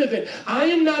get rid of it. I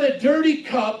am not a dirty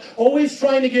cup always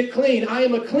trying to get clean. I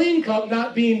am a clean cup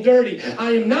not being dirty.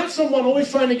 I am not someone always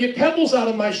trying to get pebbles out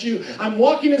of my shoe. I'm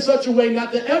walking in such a way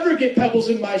not to ever get pebbles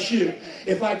in my shoe.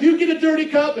 If I do get a dirty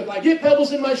cup, if I get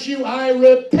pebbles in my shoe, I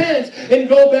repent and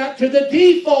go back to the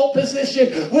default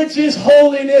position, which is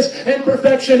holiness and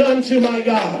perfection unto my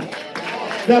God.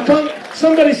 Now come,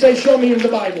 somebody say, show me in the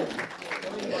Bible.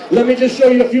 Let me just show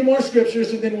you a few more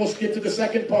scriptures, and then we'll get to the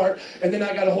second part, and then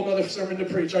I got a whole other sermon to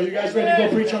preach. Are you guys ready to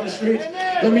go preach on the streets?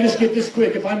 Let me just get this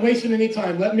quick. If I'm wasting any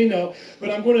time, let me know.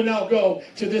 But I'm going to now go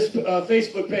to this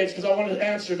Facebook page because I want to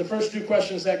answer the first two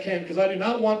questions that came, because I do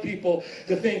not want people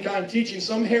to think I'm teaching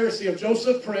some heresy of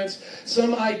Joseph Prince,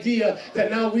 some idea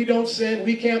that now we don't sin,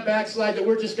 we can't backslide, that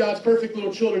we're just God's perfect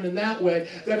little children in that way.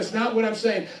 That is not what I'm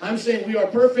saying. I'm saying we are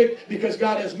perfect because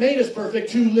God has made us perfect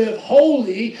to live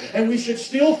holy, and we should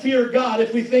still fear God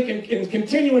if we think in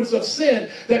continuance of sin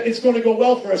that it's going to go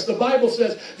well for us. The Bible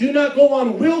says, do not go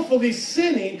on willfully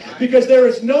sinning, because there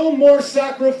is no more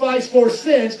sacrifice for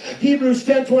sins, Hebrews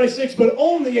 10:26, but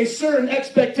only a certain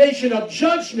expectation of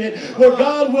judgment where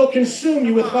God will consume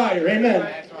you with fire.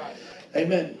 Amen.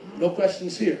 Amen. No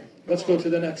questions here. Let's go to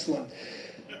the next one.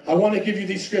 I want to give you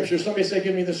these scriptures. Somebody say,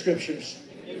 give me the scriptures.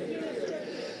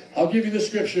 I'll give you the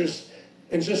scriptures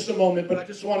in just a moment, but I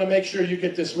just want to make sure you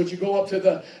get this. Would you go up to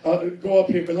the, go up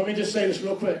here? But let me just say this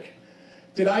real quick.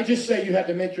 Did I just say you had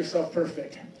to make yourself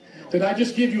perfect? Did I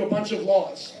just give you a bunch of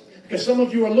laws? Because some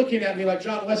of you are looking at me like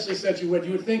John Wesley said you would.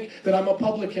 You would think that I'm a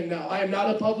publican now. I am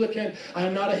not a publican. I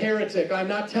am not a heretic. I'm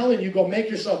not telling you go make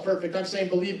yourself perfect. I'm saying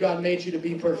believe God made you to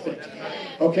be perfect.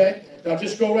 Okay? Now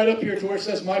just go right up here to where it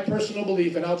says my personal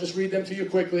belief, and I'll just read them to you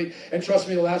quickly. And trust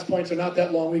me, the last points are not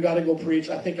that long. We got to go preach.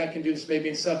 I think I can do this maybe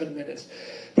in 7 minutes.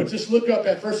 But just look up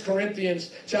at 1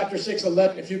 Corinthians chapter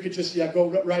 6:11. If you could just go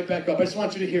right back up. I just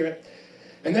want you to hear it.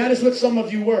 And that is what some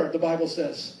of you were, the Bible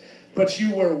says. But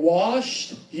you were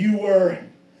washed, you were,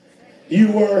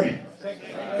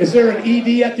 is there an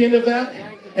ED at the end of that?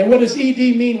 And what does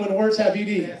ED mean when words have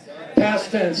ED?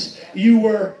 Past tense. You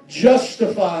were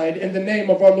justified in the name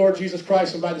of our Lord Jesus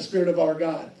Christ and by the Spirit of our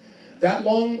God. That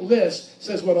long list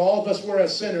says what all of us were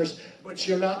as sinners, but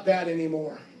you're not that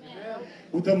anymore.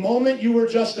 The moment you were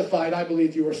justified, I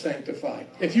believe you were sanctified.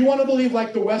 If you want to believe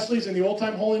like the Wesleys and the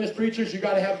old-time holiness preachers, you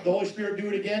got to have the Holy Spirit do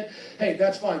it again, hey,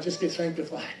 that's fine. Just get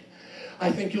sanctified.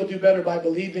 I think you'll do better by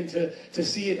believing to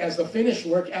see it as the finished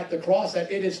work at the cross,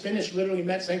 that it is finished literally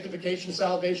meant sanctification,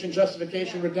 salvation,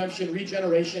 justification, redemption,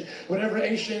 regeneration, whatever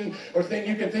Asian or thing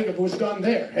you can think of was done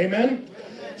there. Amen?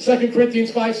 2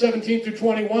 Corinthians 5:17 through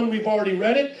 21, we've already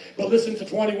read it, but listen to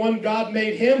 21. God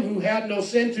made him who had no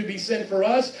sin to be sin for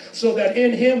us, so that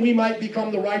in him we might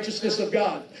become the righteousness of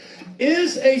God.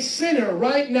 Is a sinner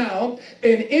right now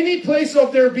in any place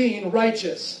of their being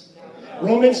righteous?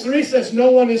 Romans 3 says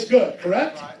no one is good,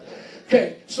 correct?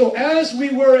 Okay, so as we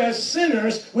were as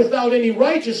sinners without any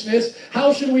righteousness,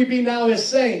 how should we be now as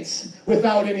saints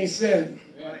without any sin?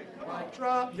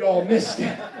 Y'all missed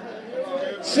it.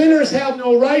 Sinners have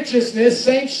no righteousness.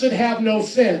 Saints should have no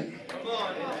sin.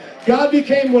 God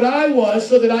became what I was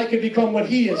so that I could become what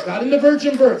he is. Not in the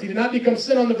virgin birth. He did not become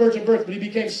sin on the virgin birth, but he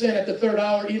became sin at the 3rd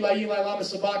hour. Eli, Eli, lama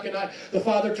sabachthani. The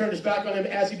Father turned his back on him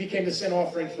as he became the sin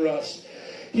offering for us.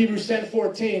 Hebrews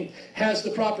 10:14 has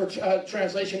the proper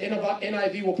translation.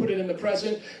 NIV will put it in the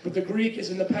present, but the Greek is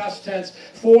in the past tense.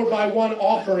 For by one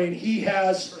offering he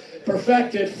has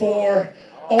perfected for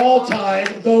all time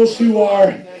those who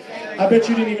are... I bet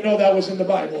you didn't even know that was in the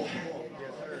Bible.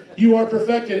 You are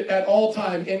perfected at all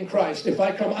time in Christ. If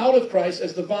I come out of Christ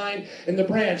as the vine and the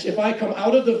branch, if I come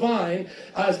out of the vine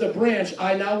as the branch,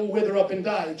 I now will wither up and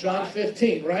die. John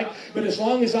 15, right? But as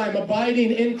long as I'm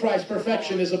abiding in Christ,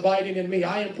 perfection is abiding in me.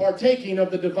 I am partaking of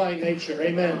the divine nature.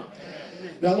 Amen.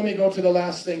 Now let me go to the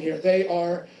last thing here. They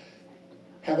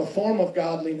have a form of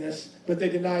godliness, but they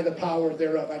deny the power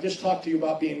thereof. I just talked to you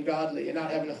about being godly and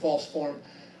not having a false form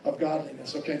of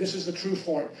godliness. Okay, this is the true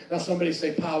form. Now somebody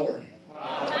say power.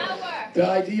 Power. The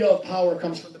idea of power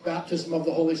comes from the baptism of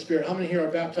the Holy Spirit. How many here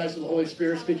are baptized with the Holy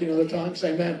Spirit, speaking in other tongues?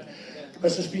 Amen.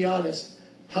 Let's just be honest.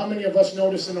 How many of us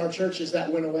notice in our churches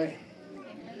that went away?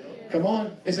 Come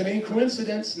on. Is it any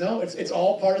coincidence? No, it's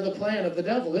all part of the plan of the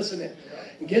devil, isn't it?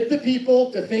 Get the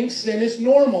people to think sin is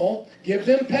normal. Give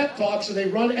them pep talks so they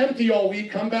run empty all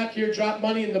week, come back here, drop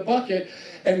money in the bucket,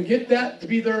 and get that to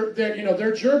be their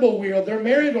gerbil wheel, their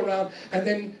merry-go-round, and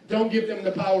then don't give them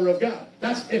the power of God.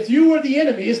 That's, if you were the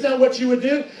enemy, isn't that what you would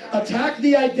do? Attack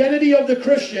the identity of the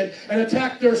Christian and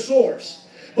attack their source.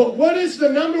 But what is the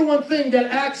number one thing that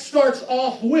Acts starts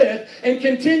off with and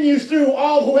continues through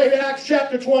all the way to Acts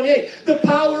chapter 28? The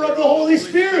power of the Holy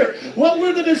Spirit. What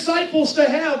were the disciples to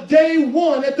have day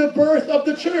one at the birth of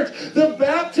the church? The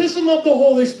baptism of the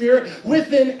Holy Spirit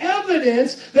with an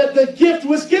evidence that the gift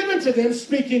was given to them,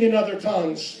 speaking in other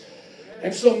tongues.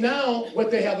 And so now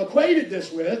what they have equated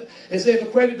this with is they've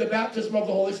equated the baptism of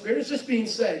the Holy Spirit as just being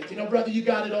saved. You know, brother, you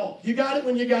got it all. You got it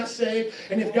when you got saved.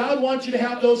 And if God wants you to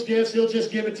have those gifts, he'll just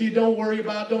give it to you. Don't worry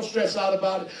about it. Don't stress out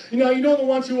about it. You know the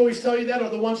ones who always tell you that are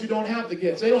the ones who don't have the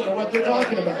gifts. They don't know what they're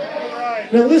talking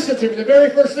about. Now listen to me. The very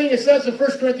first thing it says in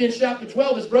 1 Corinthians chapter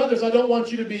 12 is, brothers, I don't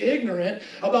want you to be ignorant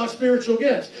about spiritual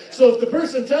gifts. So if the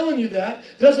person telling you that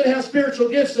doesn't have spiritual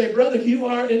gifts, say, brother, you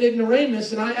are an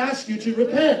ignoramus, and I ask you to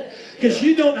repent. Because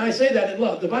you don't, I say that in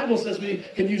love. The Bible says we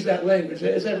can use that language.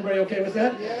 Is everybody okay with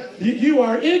that? You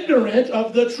are ignorant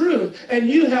of the truth. And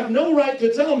you have no right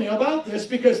to tell me about this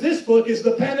because this book is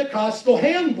the Pentecostal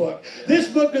handbook. This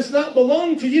book does not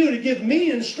belong to you to give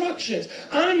me instructions.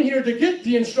 I'm here to get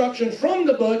the instruction from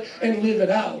the book and live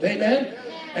it out. Amen?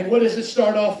 And what does it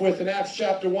start off with in Acts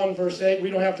chapter 1, verse 8?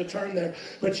 We don't have to turn there.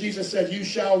 But Jesus said, you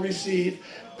shall receive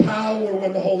power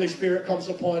when the Holy Spirit comes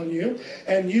upon you.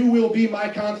 And you will be my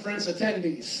conference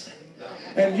attendees.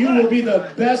 And you will be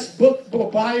the best book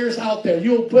buyers out there.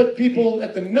 You'll put people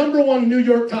at the #1 New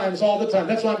York Times all the time.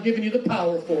 That's what I'm giving you the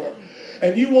power for.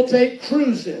 And you will take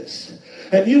cruises.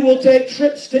 And you will take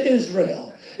trips to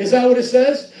Israel. Is that what it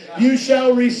says? You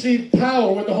shall receive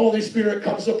power when the Holy Spirit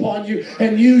comes upon you,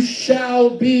 and you shall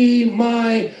be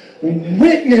my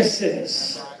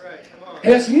witnesses.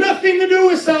 It has nothing to do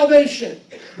with salvation.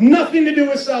 Nothing to do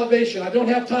with salvation. I don't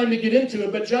have time to get into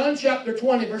it, but John chapter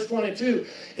 20, verse 22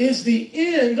 is the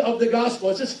end of the gospel.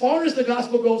 It's as far as the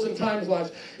gospel goes in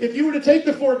time-wise. If you were to take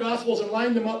the 4 gospels and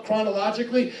line them up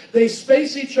chronologically, they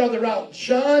space each other out.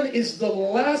 John is the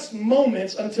last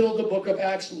moments until the book of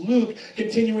Acts. Luke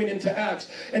continuing into Acts.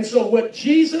 And so what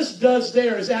Jesus does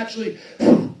there is actually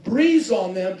breathes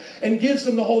on them and gives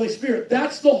them the Holy Spirit.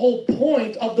 That's the whole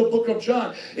point of the book of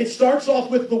John. It starts off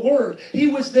with the Word. He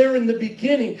was there in the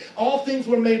beginning. All things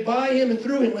were made by Him and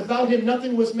through Him. Without Him,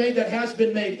 nothing was made that has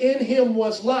been made. In Him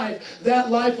was life.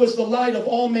 That life was the light of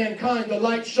all mankind. The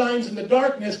light shines in the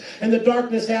darkness, and the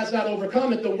darkness has not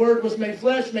overcome it. The Word was made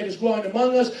flesh, made His dwelling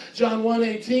among us. John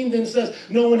 1:18 then says,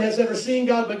 no one has ever seen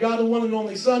God, but God, the one and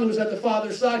only Son, who is at the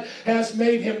Father's side, has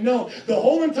made Him known. The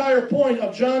whole entire point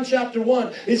of John chapter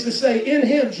 1 is to say, in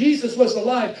Him, Jesus was the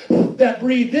life that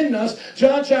breathed in us.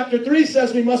 John chapter 3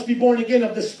 says we must be born again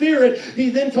of the Spirit. He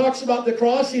then talks about the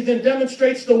cross. He then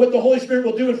demonstrates what the Holy Spirit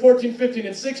will do in 14, 15,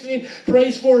 and 16.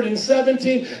 Prays for it in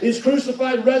 17. Is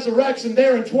crucified, resurrects, and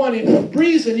there in 20,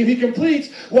 breathes in you. He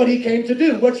completes what He came to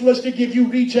do, which was to give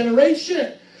you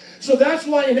regeneration. So that's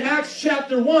why in Acts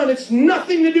chapter 1, it's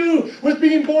nothing to do with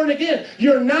being born again.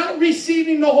 You're not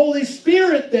receiving the Holy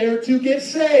Spirit there to get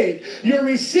saved. You're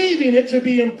receiving it to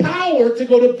be empowered to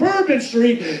go to Bourbon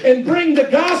Street and bring the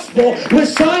gospel with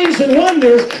signs and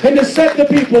wonders and to set the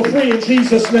people free in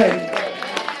Jesus' name.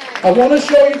 I want to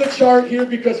show you the chart here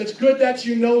because it's good that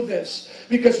you know this.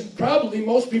 Because probably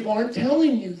most people aren't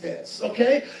telling you this,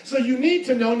 okay? So you need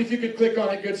to know, and if you could click on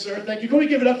it, good sir, thank you. Can we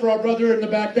give it up for our brother in the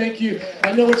back? Thank you.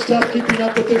 I know it's tough keeping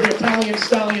up with the Italian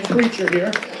stallion preacher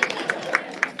here.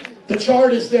 The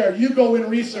chart is there. You go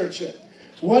and research it.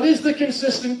 What is the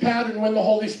consistent pattern when the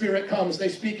Holy Spirit comes? They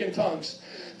speak in tongues.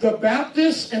 The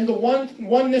Baptists and the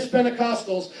Oneness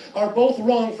Pentecostals are both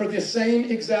wrong for the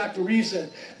same exact reason.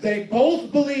 They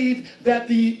both believe that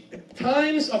the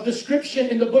times of description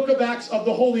in the book of Acts of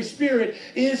the Holy Spirit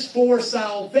is for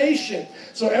salvation.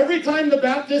 So every time the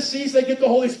Baptist sees they get the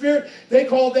Holy Spirit, they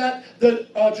call that the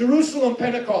Jerusalem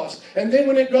Pentecost. And then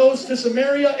when it goes to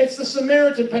Samaria, it's the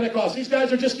Samaritan Pentecost. These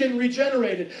guys are just getting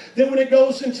regenerated. Then when it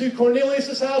goes into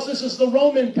Cornelius' house, this is the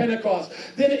Roman Pentecost.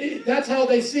 Then that's how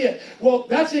they see it. Well,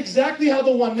 that's exactly how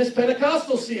the Oneness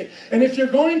Pentecostals see it. And if you're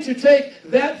going to take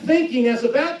that thinking as a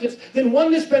Baptist, then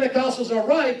Oneness Pentecostals are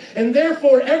right. And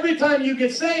therefore, every time you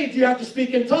get saved, you have to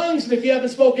speak in tongues. And if you haven't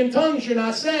spoken in tongues, you're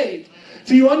not saved.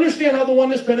 Do you understand how the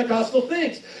Oneness Pentecostal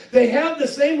thinks? They have the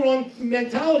same wrong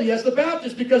mentality as the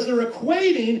Baptists because they're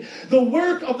equating the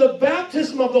work of the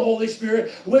baptism of the Holy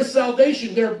Spirit with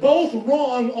salvation. They're both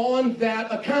wrong on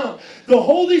that account. The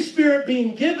Holy Spirit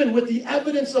being given with the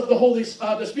evidence of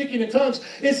the speaking in tongues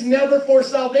is never for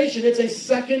salvation. It's a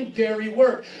secondary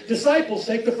work. Disciples,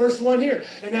 take the first one here.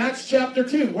 In Acts chapter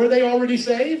 2, were they already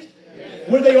saved?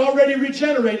 Were they already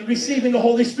regenerated, receiving the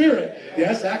Holy Spirit?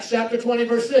 Yes, Acts chapter 20,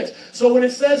 verse 6. So when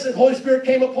it says that the Holy Spirit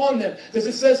came upon them, does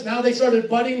it say now they started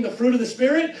budding the fruit of the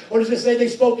Spirit? Or does it say they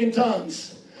spoke in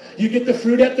tongues? You get the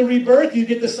fruit at the rebirth, you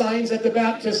get the signs at the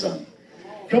baptism.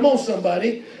 Come on,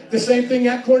 somebody. The same thing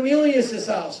at Cornelius'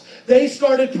 house. They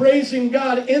started praising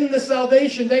God in the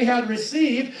salvation they had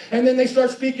received, and then they start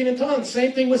speaking in tongues.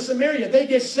 Same thing with Samaria. They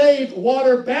get saved,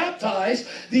 water baptized.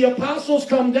 The apostles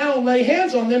come down, lay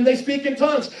hands on them, they speak in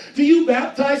tongues. Do you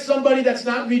baptize somebody that's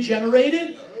not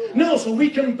regenerated? No, so we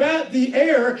combat the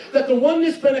error that the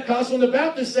Oneness Pentecostal and the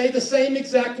Baptists say the same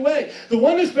exact way. The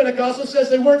Oneness Pentecostal says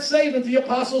they weren't saved until the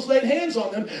apostles laid hands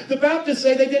on them. The Baptists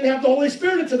say they didn't have the Holy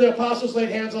Spirit until the apostles laid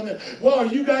hands on them. Well, are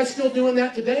you guys still doing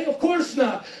that today? Of course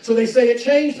not. So they say it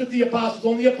changed with the apostles.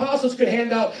 Only the apostles could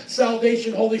hand out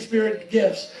salvation, Holy Spirit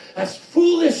gifts. That's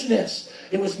foolishness.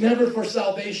 It was never for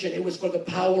salvation. It was for the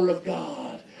power of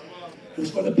God. It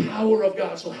was for the power of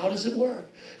God. So how does it work?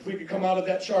 If we could come out of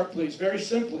that chart, please. Very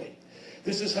simply.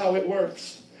 This is how it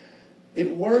works. It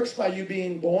works by you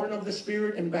being born of the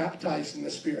Spirit and baptized in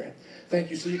the Spirit. Thank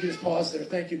you. So you can just pause there.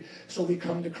 Thank you. So we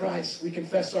come to Christ. We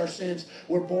confess our sins.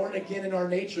 We're born again in our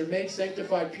nature, made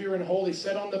sanctified, pure, and holy,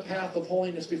 set on the path of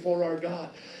holiness before our God.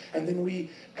 And then we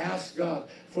ask God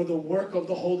for the work of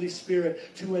the Holy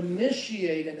Spirit to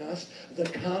initiate in us the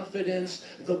confidence,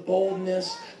 the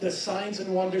boldness, the signs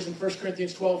and wonders in 1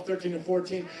 Corinthians 12, 13, and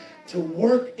 14, to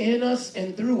work in us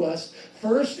and through us,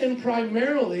 first and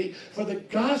primarily for the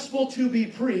gospel to be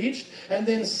preached, and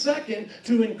then second,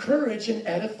 to encourage and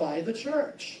edify the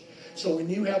church. So when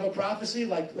you have a prophecy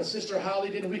like Sister Holly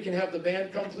did, and we can have the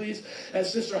band come please,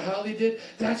 as Sister Holly did,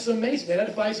 that's amazing. That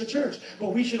edifies the church.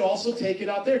 But we should also take it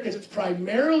out there because it's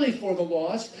primarily for the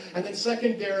lost, and then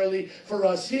secondarily for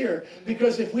us here.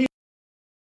 Because if we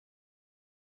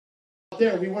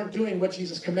there, we weren't doing what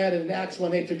Jesus commanded in Acts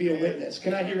 1:8 to be a witness.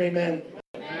 Can I hear amen?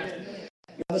 Amen.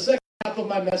 Now the second half of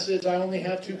my message, I only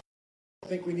have two. I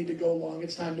think we need to go long.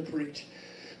 It's time to preach.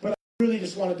 But I really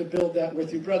just wanted to build that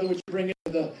with you. Brother, would you bring in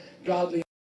the godly?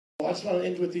 I just want to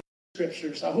end with these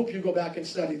scriptures. I hope you go back and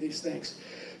study these things.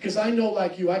 Because I know,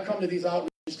 like you, I come to these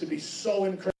outreaches to be so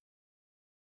encouraged.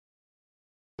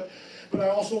 But I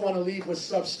also want to leave with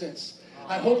substance.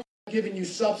 I hope giving you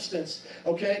substance,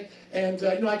 okay? And,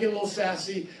 I get a little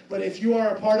sassy, but if you are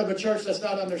a part of a church that's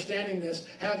not understanding this,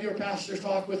 have your pastors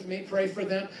talk with me, pray for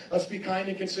them. Let's be kind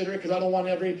and considerate, because I don't want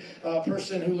every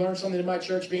person who learns something in my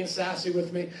church being sassy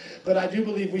with me. But I do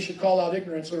believe we should call out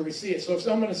ignorance where we see it. So if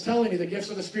someone is telling you the gifts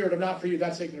of the Spirit are not for you,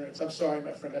 that's ignorance. I'm sorry,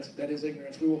 my friend, that is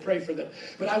ignorance. We will pray for them.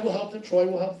 But I will help them. Troy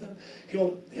will help them.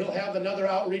 He'll have another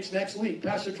outreach next week.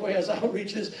 Pastor Troy has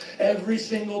outreaches every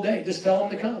single day. Just tell them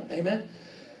to come. Amen?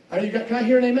 Can I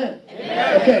hear an amen?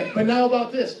 Amen? Okay, but now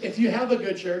about this. If you have a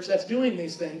good church that's doing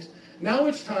these things, now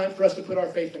it's time for us to put our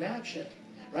faith in action,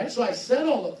 right? So I said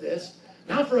all of this,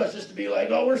 not for us just to be like,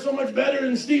 oh, we're so much better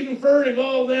than Stephen Furtick.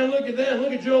 Oh, man, look at them.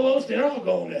 Look at Joel Osteen. They're all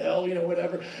going to hell,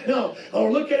 whatever. No. Oh,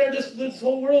 look at her. This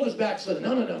whole world is backsliding.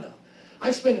 No.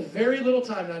 I spend very little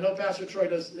time, and I know Pastor Troy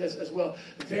does this as well,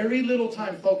 very little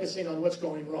time focusing on what's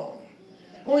going wrong.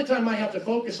 The only time I have to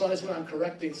focus on is when I'm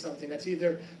correcting something. That's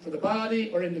either for the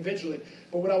body or individually.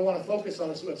 But what I want to focus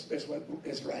on is what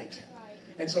is right.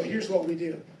 And so here's what we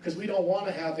do. Because we don't want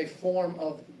to have a form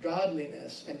of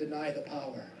godliness and deny the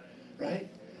power. Right?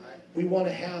 We want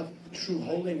to have true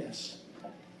holiness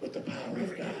with the power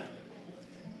of God.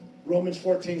 Romans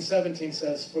 14:17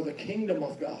 says, for the kingdom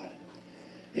of God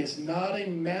is not a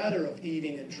matter of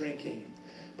eating and drinking,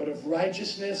 but of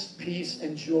righteousness, peace,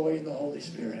 and joy in the Holy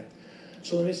Spirit.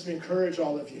 So let me just encourage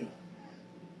all of you.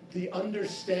 The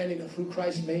understanding of who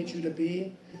Christ made you to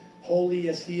be, holy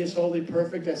as He is holy,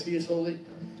 perfect as He is holy,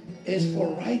 is for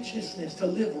righteousness, to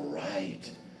live right.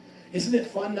 Isn't it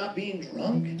fun not being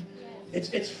drunk?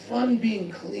 It's fun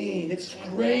being clean. It's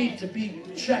great to be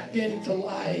checked into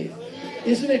life.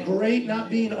 Isn't it great not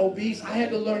being obese? I had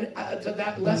to learn to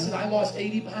that lesson. I lost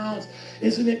 80 pounds.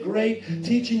 Isn't it great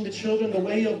teaching the children the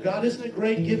way of God? Isn't it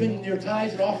great giving your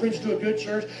tithes and offerings to a good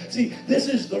church? See, this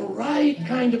is the right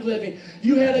kind of living.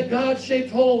 You had a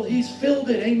God-shaped hole. He's filled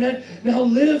it. Amen. Now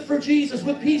live for Jesus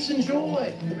with peace and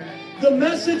joy. The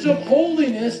message of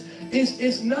holiness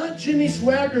is not Jimmy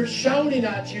Swaggart shouting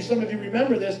at you. Some of you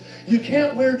remember this. You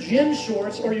can't wear gym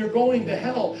shorts or you're going to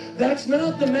hell. That's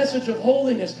not the message of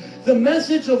holiness. The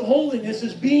message of holiness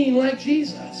is being like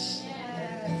Jesus.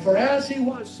 For as He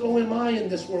was, so am I in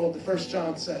this world, the 1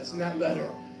 John says in that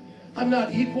letter. I'm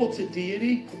not equal to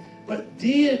deity, but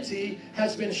deity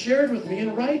has been shared with me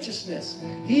in righteousness.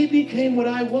 He became what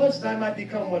I was that I might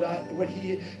become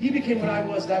He became what I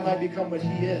was that I might become what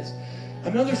He is.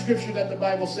 Another scripture that the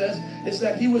Bible says is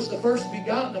that He was the first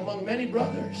begotten among many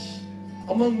brothers.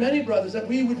 Among many brothers, that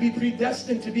we would be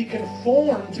predestined to be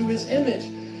conformed to His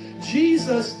image.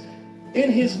 Jesus,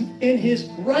 in his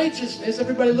righteousness,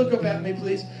 everybody look up at me,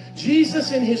 please.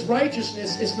 Jesus in His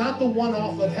righteousness is not the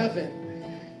one-off of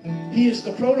heaven. He is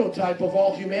the prototype of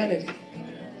all humanity.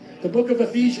 The book of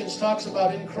Ephesians talks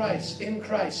about in Christ, in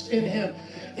Him.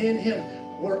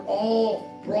 We're all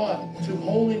brought to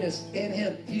holiness in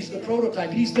Him. He's the prototype.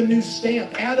 He's the new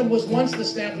stamp. Adam was once the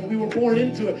stamp and we were born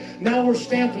into it. Now we're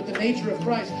stamped with the nature of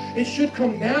Christ. It should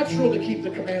come natural to keep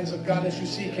the commands of God as you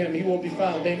seek Him. He will be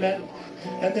found. Amen?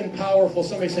 And then powerful.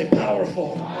 Somebody say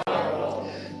powerful.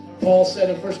 Paul said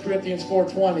in 1 Corinthians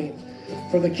 4:20,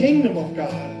 for the kingdom of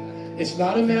God is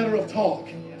not a matter of talk,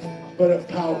 but of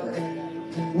power.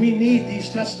 We need these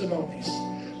testimonies.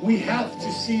 We have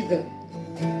to see them.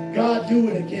 God, do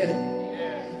it again.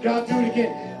 God, do it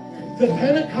again. The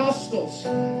Pentecostals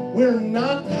were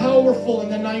not powerful in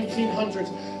the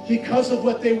 1900s because of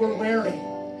what they were wearing.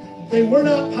 They were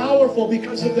not powerful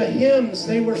because of the hymns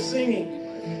they were singing.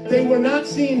 They were not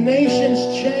seeing nations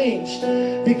changed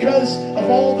because of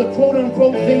all the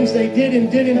quote-unquote things they did and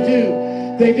didn't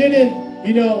do. They didn't,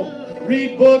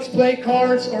 read books, play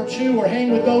cards, or chew, or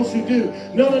hang with those who do.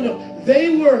 No.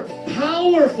 They were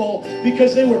powerful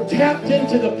because they were tapped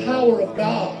into the power of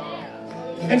God.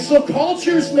 And so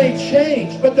cultures may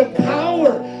change, but the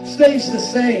power stays the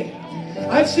same.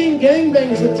 I've seen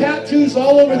gangbangers with tattoos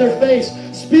all over their face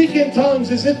speak in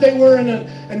tongues as if they were in a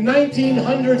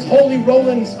 1900s Holy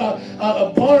Rollins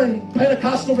barn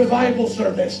Pentecostal revival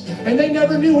service. And they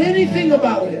never knew anything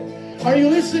about it. Are you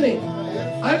listening?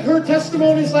 I've heard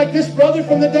testimonies like this brother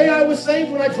from the day I was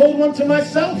saved when I told one to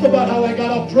myself about how I got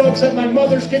off drugs at my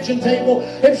mother's kitchen table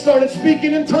and started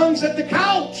speaking in tongues at the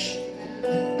couch.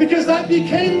 Because that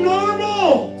became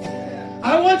normal.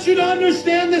 I want you to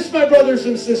understand this, my brothers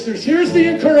and sisters. Here's the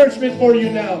encouragement for you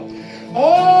now.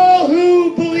 All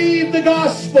who believe the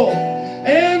gospel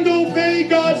and obey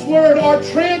God's word are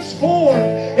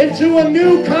transformed into a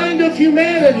new kind of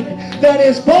humanity that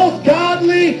is both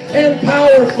godly and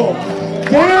powerful.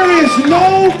 There is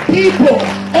no people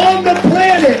on the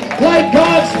planet like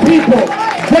God's people.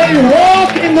 They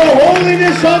walk in the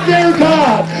holiness of their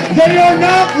God. They are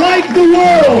not like the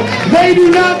world. They do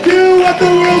not do what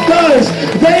the world does.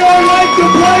 They are like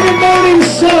the bright and morning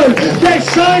sun that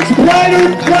shines brighter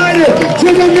and brighter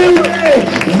to the new day.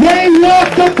 They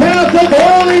walk the path of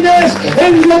holiness,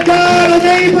 and the God of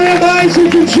Abraham,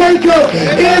 Isaac, and Jacob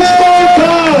is their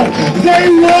God. They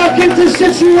walk into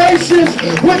situations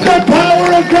with the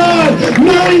power of God,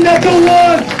 knowing that the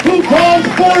one who called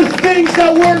forth things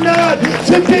that were not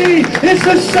to be is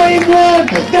the same one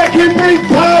that can bring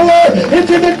power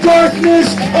into the darkness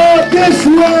of this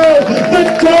world, the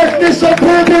darkness of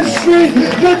Bourbon Street,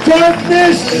 the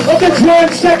darkness of the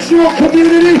transsexual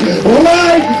community.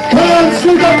 Light comes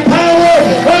through the power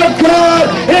of God,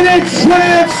 and it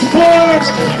transforms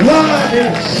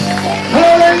lives.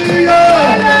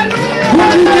 Hallelujah!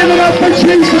 Would you give it up for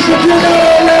Jesus if you're not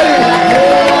already?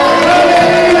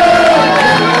 Hallelujah!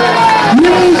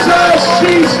 Use us,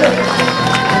 Jesus!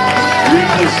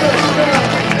 Use us, God!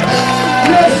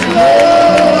 Yes,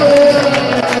 Lord!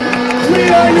 We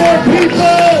are your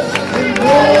people!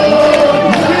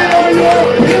 We are your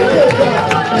people, God!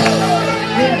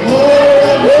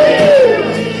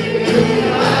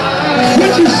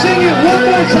 Would you sing it one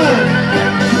more time?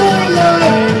 More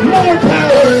love, more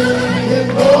power!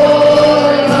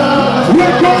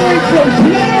 We're going from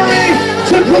glory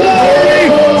to glory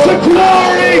to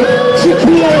glory to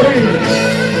glory.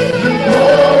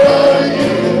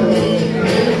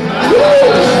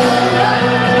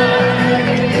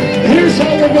 Here's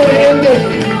how we're going to end it.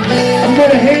 I'm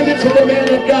going to hand it to the man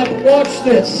of God. Watch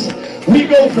this. We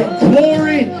go from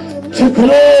glory to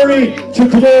glory to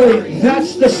glory.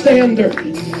 That's the standard.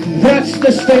 That's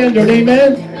the standard.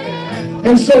 Amen?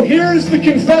 And so here's the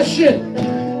confession.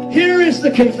 Here is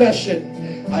the confession.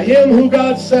 I am who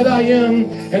God said I am,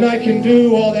 and I can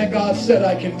do all that God said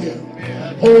I can do.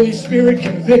 Holy Spirit,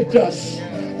 convict us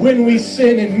when we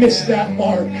sin and miss that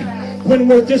mark. When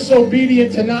we're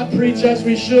disobedient to not preach as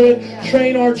we should,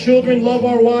 train our children, love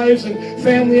our wives and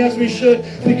family as we should,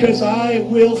 because I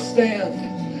will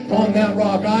stand on that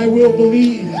rock. I will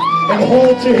believe and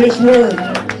hold to his word.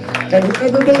 And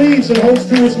whoever believes and holds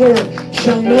to his word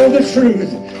shall know the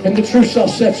truth, and the truth shall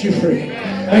set you free.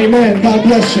 Amen. God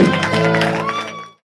bless you.